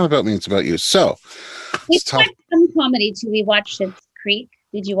 But it's not about me. It's about you. So, we watched some comedy too. We watched Schitt's Creek.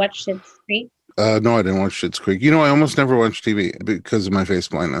 Did you watch Schitt's Creek? No, I didn't watch Schitt's Creek. You know, I almost never watch TV because of my face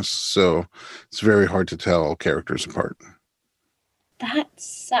blindness. So it's very hard to tell characters apart. That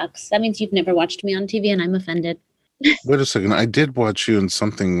sucks. That means you've never watched me on TV and I'm offended. Wait a second. I did watch you in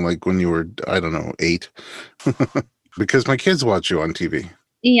something like when you were, I don't know, 8. Because my kids watch you on TV.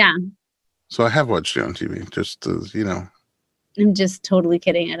 Yeah. So I have watched you on TV, just as, you know. I'm just totally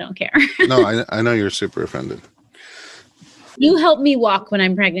kidding. I don't care. No, I know you're super offended. You help me walk when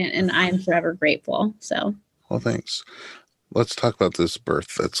I'm pregnant, and I'm forever grateful. So, well, thanks. Let's talk about this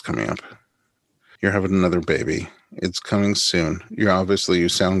birth that's coming up. You're having another baby. It's coming soon. You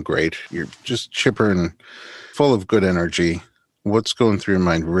sound great. You're just chipper and full of good energy. What's going through your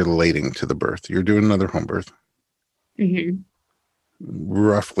mind relating to the birth? You're doing another home birth. Mm-hmm.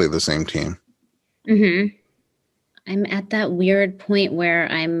 Roughly the same team. Mm-hmm. I'm at that weird point where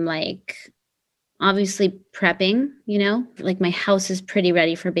I'm like, obviously prepping, you know, like my house is pretty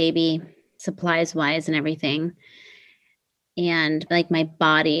ready for baby supplies wise and everything. And like my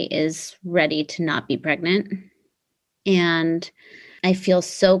body is ready to not be pregnant. And I feel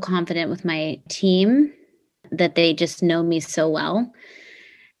so confident with my team that they just know me so well.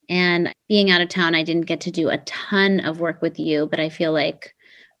 And being out of town, I didn't get to do a ton of work with you, but I feel like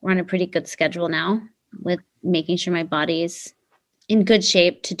we're on a pretty good schedule now. with making sure my body's in good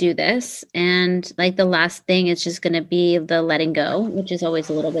shape to do this. And like the last thing is just going to be the letting go, which is always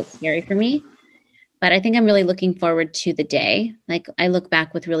a little bit scary for me. But I think I'm really looking forward to the day. Like I look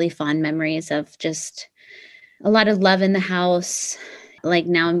back with really fond memories of just a lot of love in the house. Like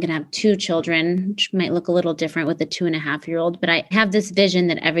now I'm going to have 2 children, which might look a little different with a 2.5-year-old, but I have this vision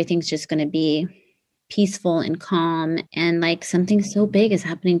that everything's just going to be peaceful and calm, and like something so big is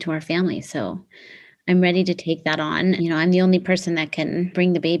happening to our family. So I'm ready to take that on. You know, I'm the only person that can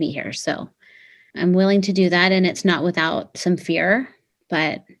bring the baby here. So I'm willing to do that. And it's not without some fear,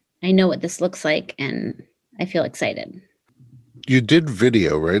 but I know what this looks like and I feel excited. You did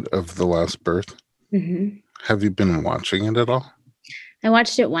video, right, of the last birth? Mm-hmm. Have you been watching it at all? I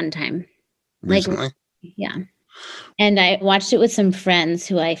watched it one time. Recently? Yeah. And I watched it with some friends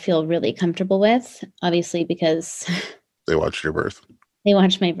who I feel really comfortable with, obviously, because They watched your birth. they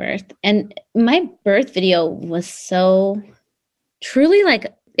watched my birth. And my birth video was so truly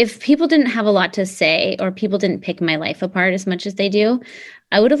like, if people didn't have a lot to say or people didn't pick my life apart as much as they do,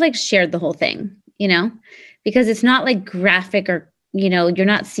 I would have like shared the whole thing, you know, because it's not like graphic or, you know, you're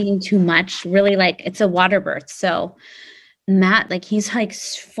not seeing too much. Really, like it's a water birth. So Matt, like he's like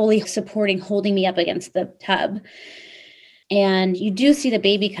fully supporting, holding me up against the tub. And you do see the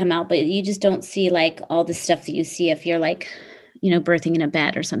baby come out, but you just don't see like all the stuff that you see if you're like, you know, birthing in a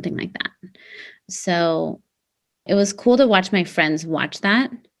bed or something like that. So it was cool to watch my friends watch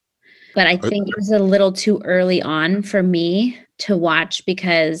that. But I think it was a little too early on for me to watch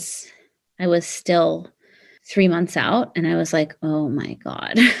because I was still 3 months out and I was like, oh my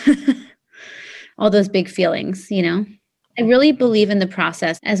God, all those big feelings, you know? I really believe in the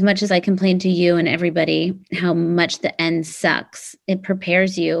process. As much as I complain to you and everybody how much the end sucks, it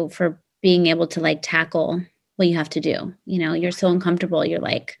prepares you for being able to like tackle what you have to do. You know, you're so uncomfortable. You're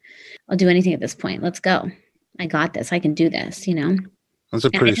like, I'll do anything at this point. Let's go. I got this. I can do this, you know? That's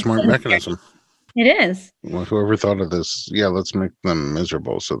a pretty smart mechanism. It is. Well, whoever thought of this, yeah, let's make them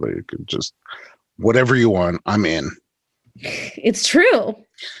miserable so they could just, whatever you want, I'm in. It's true.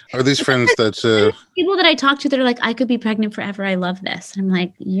 Are these friends that People that I talk to that are like, I could be pregnant forever. I love this. And I'm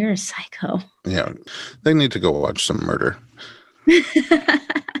like, you're a psycho. yeah, they need to go watch some murder.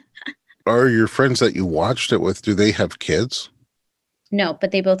 Are your friends that you watched it with, do they have kids? No,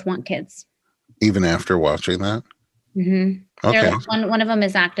 but they both want kids. Even after watching that? Mm-hmm. Okay. Like, one of them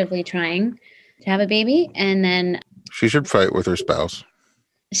is actively trying to have a baby, and then She should fight with her spouse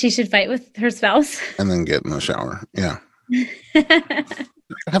she should fight with her spouse. and then get in the shower. Yeah. I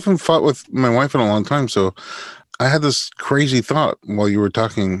haven't fought with my wife in a long time, so I had this crazy thought while you were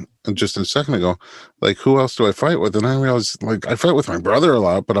talking just a second ago, like, who else do I fight with? And I realized, like, I fight with my brother a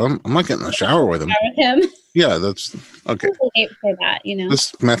lot, but I'm not getting in the shower with him. With him. Yeah, that's okay. Late for that, you know.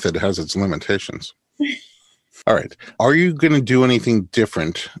 This method has its limitations. All right. Are you going to do anything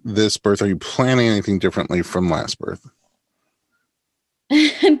different this birth? Are you planning anything differently from last birth?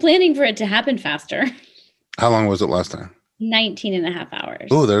 I'm planning for it to happen faster. How long was it last time? 19 and a half hours.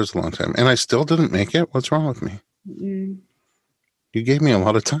 Oh, there's a long time. And I still didn't make it? What's wrong with me? Mm. You gave me a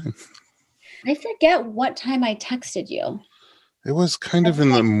lot of time. I forget what time I texted you. It was kind of in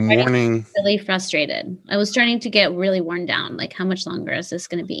the morning. Really frustrated. I was starting to get really worn down. Like, how much longer is this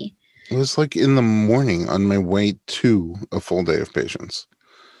going to be? It was like in the morning on my way to a full day of patients.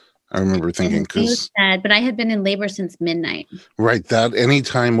 I remember thinking, It was sad, but I had been in labor since midnight. right, that any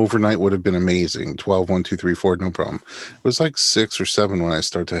time overnight would have been amazing. 12, 1, 2, 3, 4, no problem. It was like 6 or 7 when I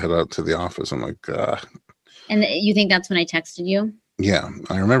start to head out to the office. I'm like, And you think that's when I texted you? yeah,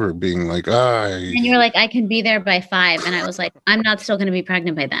 I remember being like, And you were like, I can be there by 5. And I was like, I'm not still going to be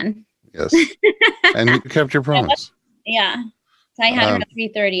pregnant by then. yes. And you kept your promise. Yeah. So I had her at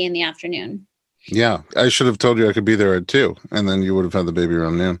 3:30 in the afternoon. Yeah, I should have told you I could be there at 2, and then you would have had the baby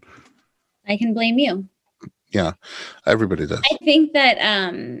around noon. I can blame you. Yeah, everybody does. I think that,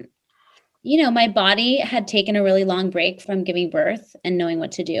 you know, my body had taken a really long break from giving birth and knowing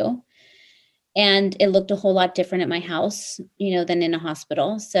what to do. And it looked a whole lot different at my house, you know, than in a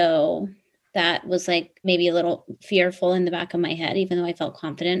hospital. So that was like maybe a little fearful in the back of my head, even though I felt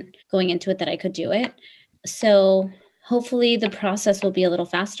confident going into it that I could do it. So hopefully the process will be a little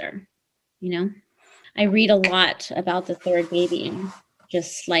faster. You know, I read a lot about the third baby and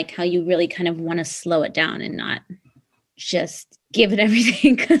just like how you really kind of want to slow it down and not just give it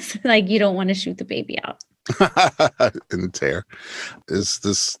everything because like you don't want to shoot the baby out. And tear. Is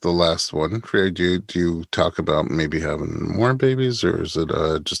this the last one? Do you talk about maybe having more babies, or is it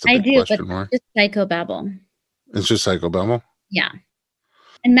just a big question mark? Just psychobabble. It's just psychobabble? Yeah.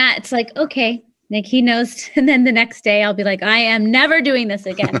 And Matt, it's like, okay, Like he knows. And then the next day I'll be like, I am never doing this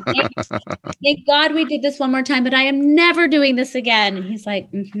again. Thank God we did this one more time, but I am never doing this again. And he's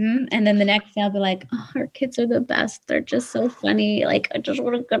like, mm-hmm. And then the next day I'll be like, oh, our kids are the best. They're just so funny. Like, I just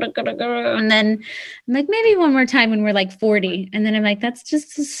want to go. And then I'm like, maybe one more time when we're like 40. And then I'm like, that's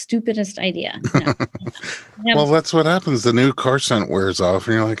just the stupidest idea. No. Well, that's what happens. The new car scent wears off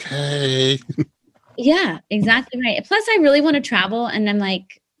and you're like, hey. Yeah, exactly right. Plus I really want to travel. And I'm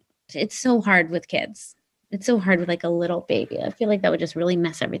like, it's so hard with kids. It's so hard with like a little baby. I feel like that would just really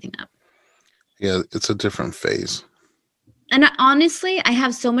mess everything up. Yeah, it's a different phase. And honestly, I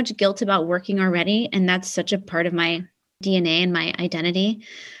have so much guilt about working already. And that's such a part of my DNA and my identity.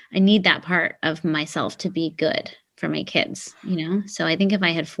 I need that part of myself to be good for my kids, you know? So I think if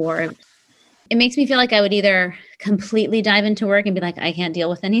I had 4, it makes me feel like I would either completely dive into work and be like, I can't deal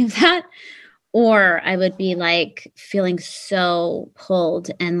with any of that. Or I would be like feeling so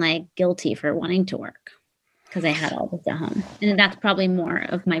pulled and like guilty for wanting to work because I had all this at home. And that's probably more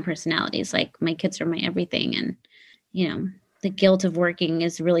of my personality. It's like my kids are my everything. And, you know, the guilt of working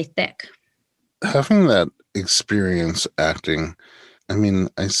is really thick. Having that experience acting, I mean,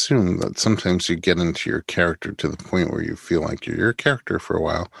 I assume that sometimes you get into your character to the point where you feel like you're your character for a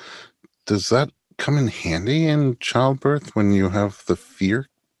while. Does that come in handy in childbirth when you have the fear?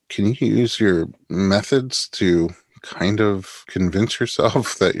 Can you use your methods to kind of convince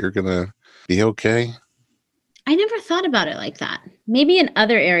yourself that you're going to be okay? I never thought about it like that. Maybe in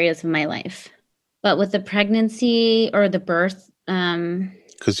other areas of my life, but with the pregnancy or the birth.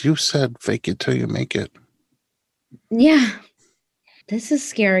 Because you said fake it till you make it. Yeah. This is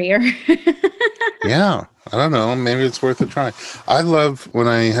scarier. Yeah. I don't know. Maybe it's worth a try. I love when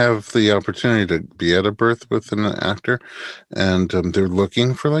I have the opportunity to be at a birth with an actor and they're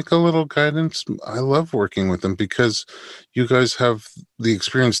looking for like a little guidance. I love working with them because you guys have the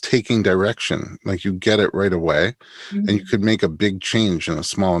experience taking direction. Like you get it right away and you could make a big change in a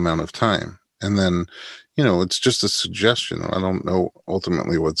small amount of time. And then, you know, it's just a suggestion. I don't know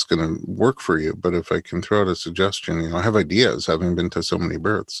ultimately what's going to work for you, but if I can throw out a suggestion, you know, I have ideas having been to so many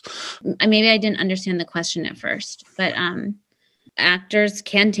births. Maybe I didn't understand the question at first, but actors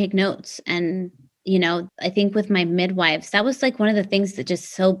can take notes. And, you know, I think with my midwives, that was like one of the things that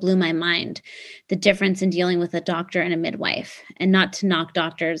just so blew my mind, the difference in dealing with a doctor and a midwife. And not to knock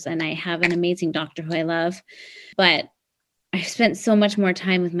doctors, and I have an amazing doctor who I love, but I've spent so much more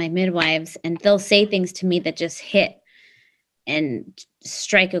time with my midwives and they'll say things to me that just hit and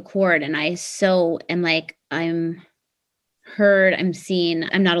strike a chord. And I so am like, I'm heard, I'm seen,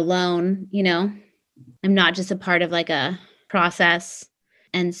 I'm not alone, you know, I'm not just a part of like a process.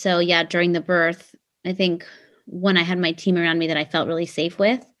 And so, yeah, during the birth, I think when I had my team around me that I felt really safe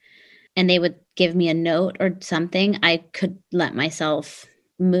with, and they would give me a note or something, I could let myself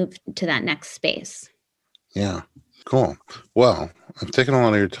move to that next space. Yeah. Cool. Well, I've taken a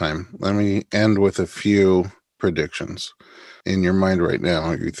lot of your time. Let me end with a few predictions. In your mind right now,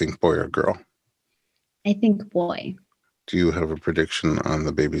 you think boy or girl? I think boy. Do you have a prediction on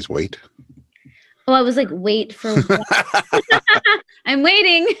the baby's weight? Oh, I was like, wait for what? I'm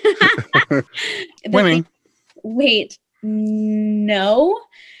waiting. Winning. Wait, no.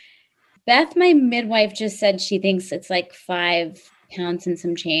 Beth, my midwife, just said she thinks it's like 5 pounds and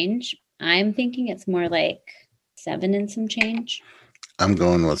some change. I'm thinking it's more like 7 and some change. I'm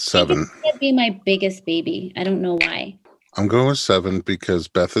going with 7. That'd be my biggest baby. I don't know why. I'm going with 7 because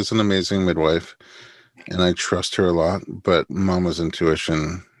Beth is an amazing midwife and I trust her a lot, but mama's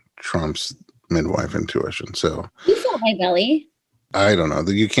intuition trumps midwife intuition. So You felt my belly. I don't know.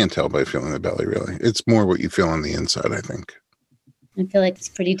 You can't tell by feeling the belly, really. It's more what you feel on the inside, I think. I feel like it's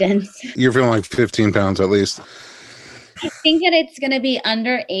pretty dense. You're feeling like 15 pounds at least. I think that it's going to be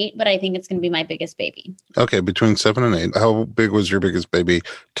under 8, but I think it's going to be my biggest baby. Okay, between 7 and 8. How big was your biggest baby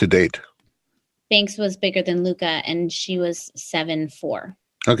to date? Banks was bigger than Luca, and she was 7'4".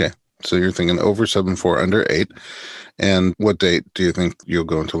 Okay, so you're thinking over 7'4", under 8. And what date do you think you'll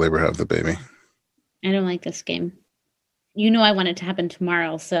go into labor, have the baby? I don't like this game. You know I want it to happen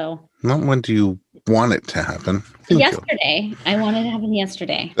tomorrow, so. Not when do you want it to happen? Yesterday. I wanted it to happen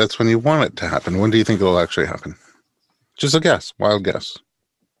yesterday. That's when you want it to happen. When do you think it'll actually happen? Just a guess, wild guess.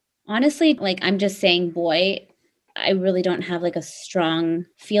 Honestly, like I'm just saying boy. I really don't have like a strong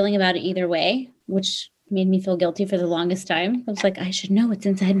feeling about it either way, which made me feel guilty for the longest time. I was like, I should know what's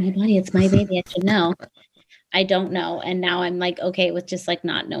inside my body. It's my baby. I should know. I don't know. And now I'm like, okay with just like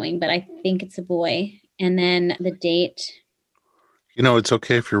not knowing, but I think it's a boy. And then the date. You know, it's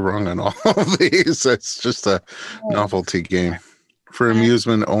okay if you're wrong on all of these. It's just a novelty game for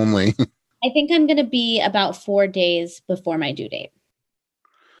amusement only. I think I'm going to be about 4 days before my due date.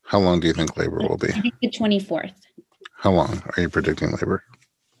 How long do you think labor will be? I think the 24th, How long are you predicting labor?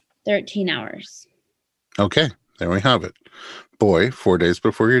 13 hours. Okay, there we have it. Boy, 4 days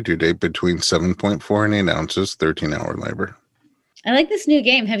before your due date, between 7.4 and 8 ounces, 13-hour labor. I like this new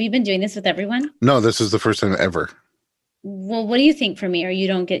game. Have you been doing this with everyone? No, this is the first time ever. Well, what do you think for me? Or you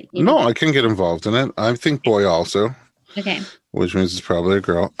don't get... No, I can get involved in it. I think boy also, Okay. which means it's probably a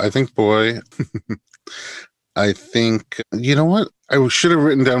girl. I think boy. I think, you know what? I should have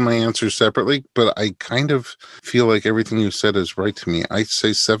written down my answers separately, but I kind of feel like everything you said is right to me. I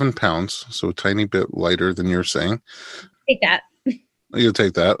say 7 pounds, so a tiny bit lighter than you're saying. Take that. You'll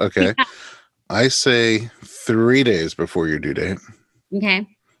take that. Okay. Yeah. I say 3 days before your due date. Okay.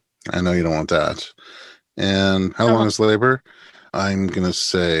 I know you don't want that. And how long is labor? I'm going to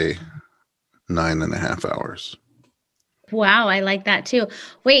say 9.5 hours. Wow, I like that too.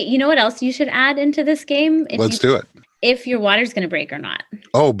 Wait, you know what else you should add into this game? Let's do it. If your water's going to break or not.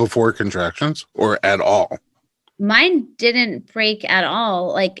 Oh, before contractions or at all? Mine didn't break at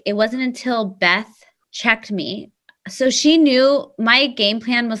all. Like, it wasn't until Beth checked me. So she knew my game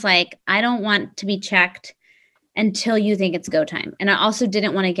plan was like, I don't want to be checked until you think it's go time. And I also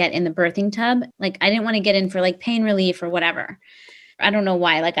didn't want to get in the birthing tub. Like, I didn't want to get in for like pain relief or whatever. I don't know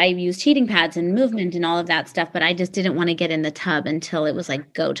why. Like, I used heating pads and movement and all of that stuff, but I just didn't want to get in the tub until it was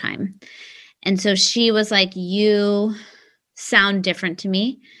like go time. And so she was like, you sound different to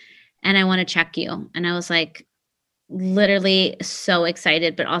me and I want to check you. And I was like, literally so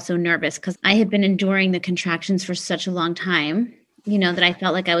excited, but also nervous because I had been enduring the contractions for such a long time, you know, that I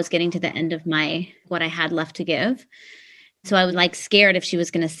felt like I was getting to the end of what I had left to give. So I was like scared if she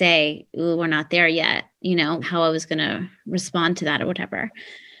was going to say, ooh, we're not there yet, you know, how I was going to respond to that or whatever.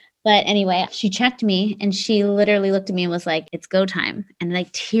 But anyway, she checked me and she literally looked at me and was like, it's go time. And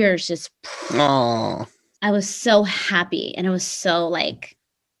like tears just, Oh, I was so happy. And I was so like,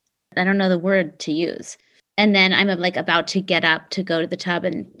 I don't know the word to use. And then I'm like about to get up to go to the tub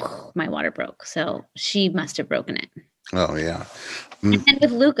and my water broke. So she must have broken it. oh yeah. And then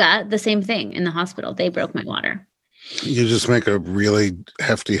with Luca, the same thing in the hospital. They broke my water. You just make a really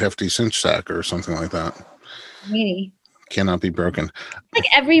hefty cinch sack or something like that. Maybe. Cannot be broken. Like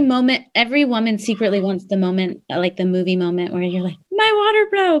every moment, every woman secretly wants the moment, like the movie moment where you're like, my water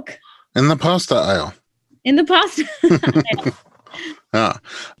broke In the pasta aisle. in the pasta.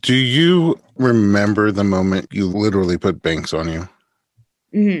 Do you remember the moment you literally put Banks on you?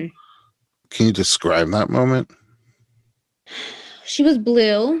 Mm-hmm. Can you describe that moment? She was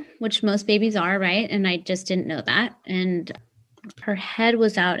blue, which most babies are, right? And I just didn't know that. And her head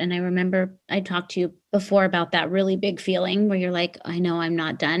was out. And I remember I talked to you before about that really big feeling where you're like, I know I'm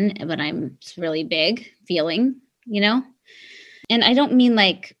not done, but I'm really big feeling, you know? And I don't mean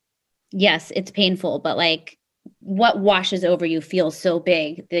like, yes, it's painful, but like what washes over you feels so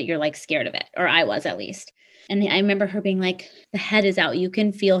big that you're like scared of it, or I was at least. And I remember her being like, the head is out. You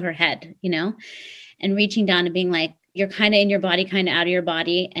can feel her head, you know, and reaching down and being like, you're kind of in your body, kind of out of your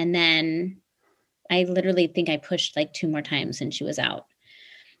body. And then I literally think I pushed like 2 more times and she was out.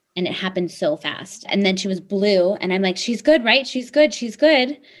 And it happened so fast. And then she was blue. And I'm like, she's good, right? She's good. She's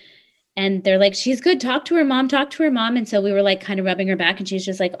good. And they're like, she's good. Talk to her mom. Talk to her mom. And so we were like kind of rubbing her back and she's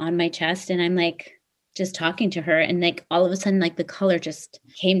just like on my chest. And I'm like just talking to her. And like all of a sudden, like the color just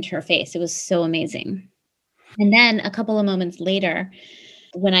came to her face. It was so amazing. And then a couple of moments later,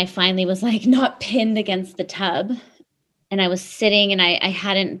 when I finally was like not pinned against the tub and I was sitting and I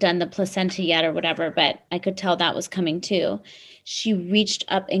hadn't done the placenta yet or whatever, but I could tell that was coming too. She reached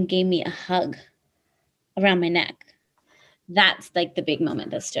up and gave me a hug around my neck. That's like the big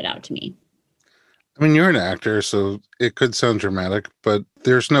moment that stood out to me. I mean, you're an actor, so it could sound dramatic, but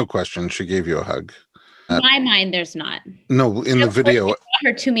there's no question she gave you a hug. In my mind, there's not. No, in the video. She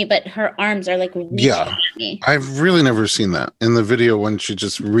brought her to me, but her arms are like reaching at me. I've really never seen that. In the video when she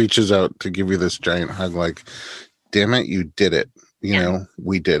just reaches out to give you this giant hug, like, damn it, you did it. You know,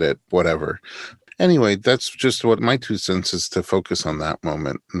 we did it, whatever. Anyway, that's just what my 2 cents is, to focus on that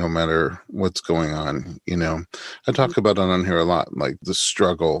moment, no matter what's going on. You know, I talk about it on here a lot, like the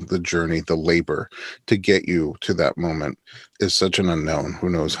struggle, the journey, the labor to get you to that moment is such an unknown. Who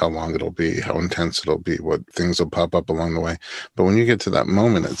knows how long it'll be, how intense it'll be, what things will pop up along the way. But when you get to that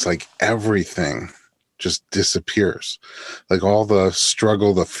moment, it's like everything just disappears. Like all the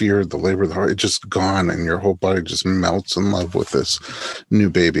struggle, the fear, the labor, the heart, it's just gone, and your whole body just melts in love with this new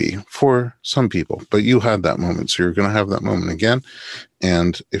baby for some people. But you had that moment, so you're going to have that moment again.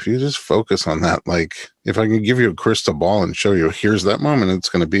 And if you just focus on that, like if I can give you a crystal ball and show you, here's that moment, it's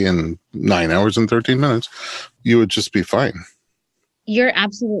going to be in 9 hours and 13 minutes, you would just be fine. You're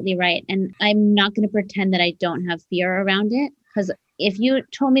absolutely right. And I'm not going to pretend that I don't have fear around it, because if you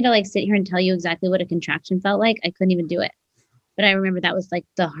told me to like sit here and tell you exactly what a contraction felt like, I couldn't even do it. But I remember that was like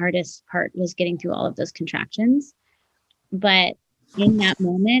the hardest part, was getting through all of those contractions. But in that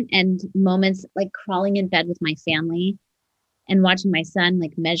moment, and moments like crawling in bed with my family and watching my son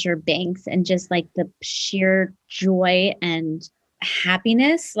like measure banks, and just like the sheer joy and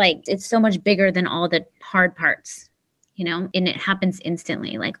happiness, like it's so much bigger than all the hard parts, you know, and it happens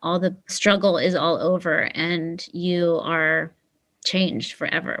instantly. Like all the struggle is all over and you are changed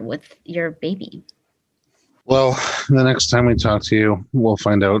forever with your baby. Well, the next time we talk to you, we'll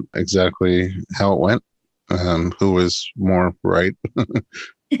find out exactly how it went, who was more right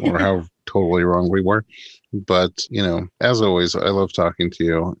or how totally wrong we were. But, you know, as always, I love talking to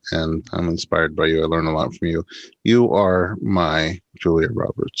you and I'm inspired by you. I learn a lot from you. You are my Julia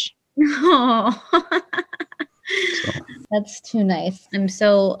Roberts. Oh, So. that's too nice. I'm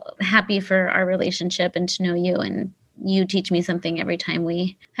so happy for our relationship and to know you, and you teach me something every time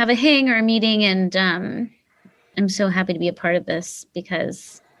we have a hang or a meeting. And I'm so happy to be a part of this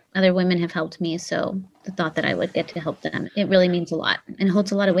because other women have helped me. So the thought that I would get to help them, it really means a lot and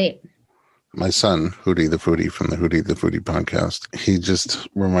holds a lot of weight. My son, Hootie the Foodie from the Hootie the Foodie podcast, he just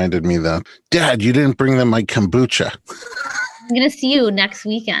reminded me that, Dad, you didn't bring them my kombucha. I'm going to see you next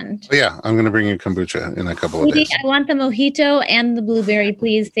weekend. Yeah, I'm going to bring you kombucha in a couple of days. I want the mojito and the blueberry.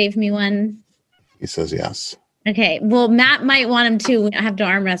 Please save me one. He says yes. Okay. Well, Matt might want him too. We don't have to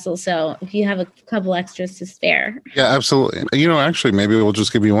arm wrestle. So if you have a couple extras to spare. Yeah, absolutely. You know, actually, maybe we'll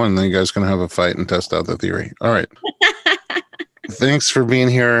just give you one and then you guys can have a fight and test out the theory. All right. Thanks for being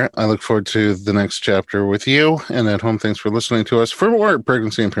here. I look forward to the next chapter with you. And at home, thanks for listening to us. For more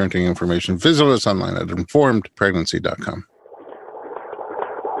pregnancy and parenting information, visit us online at informedpregnancy.com.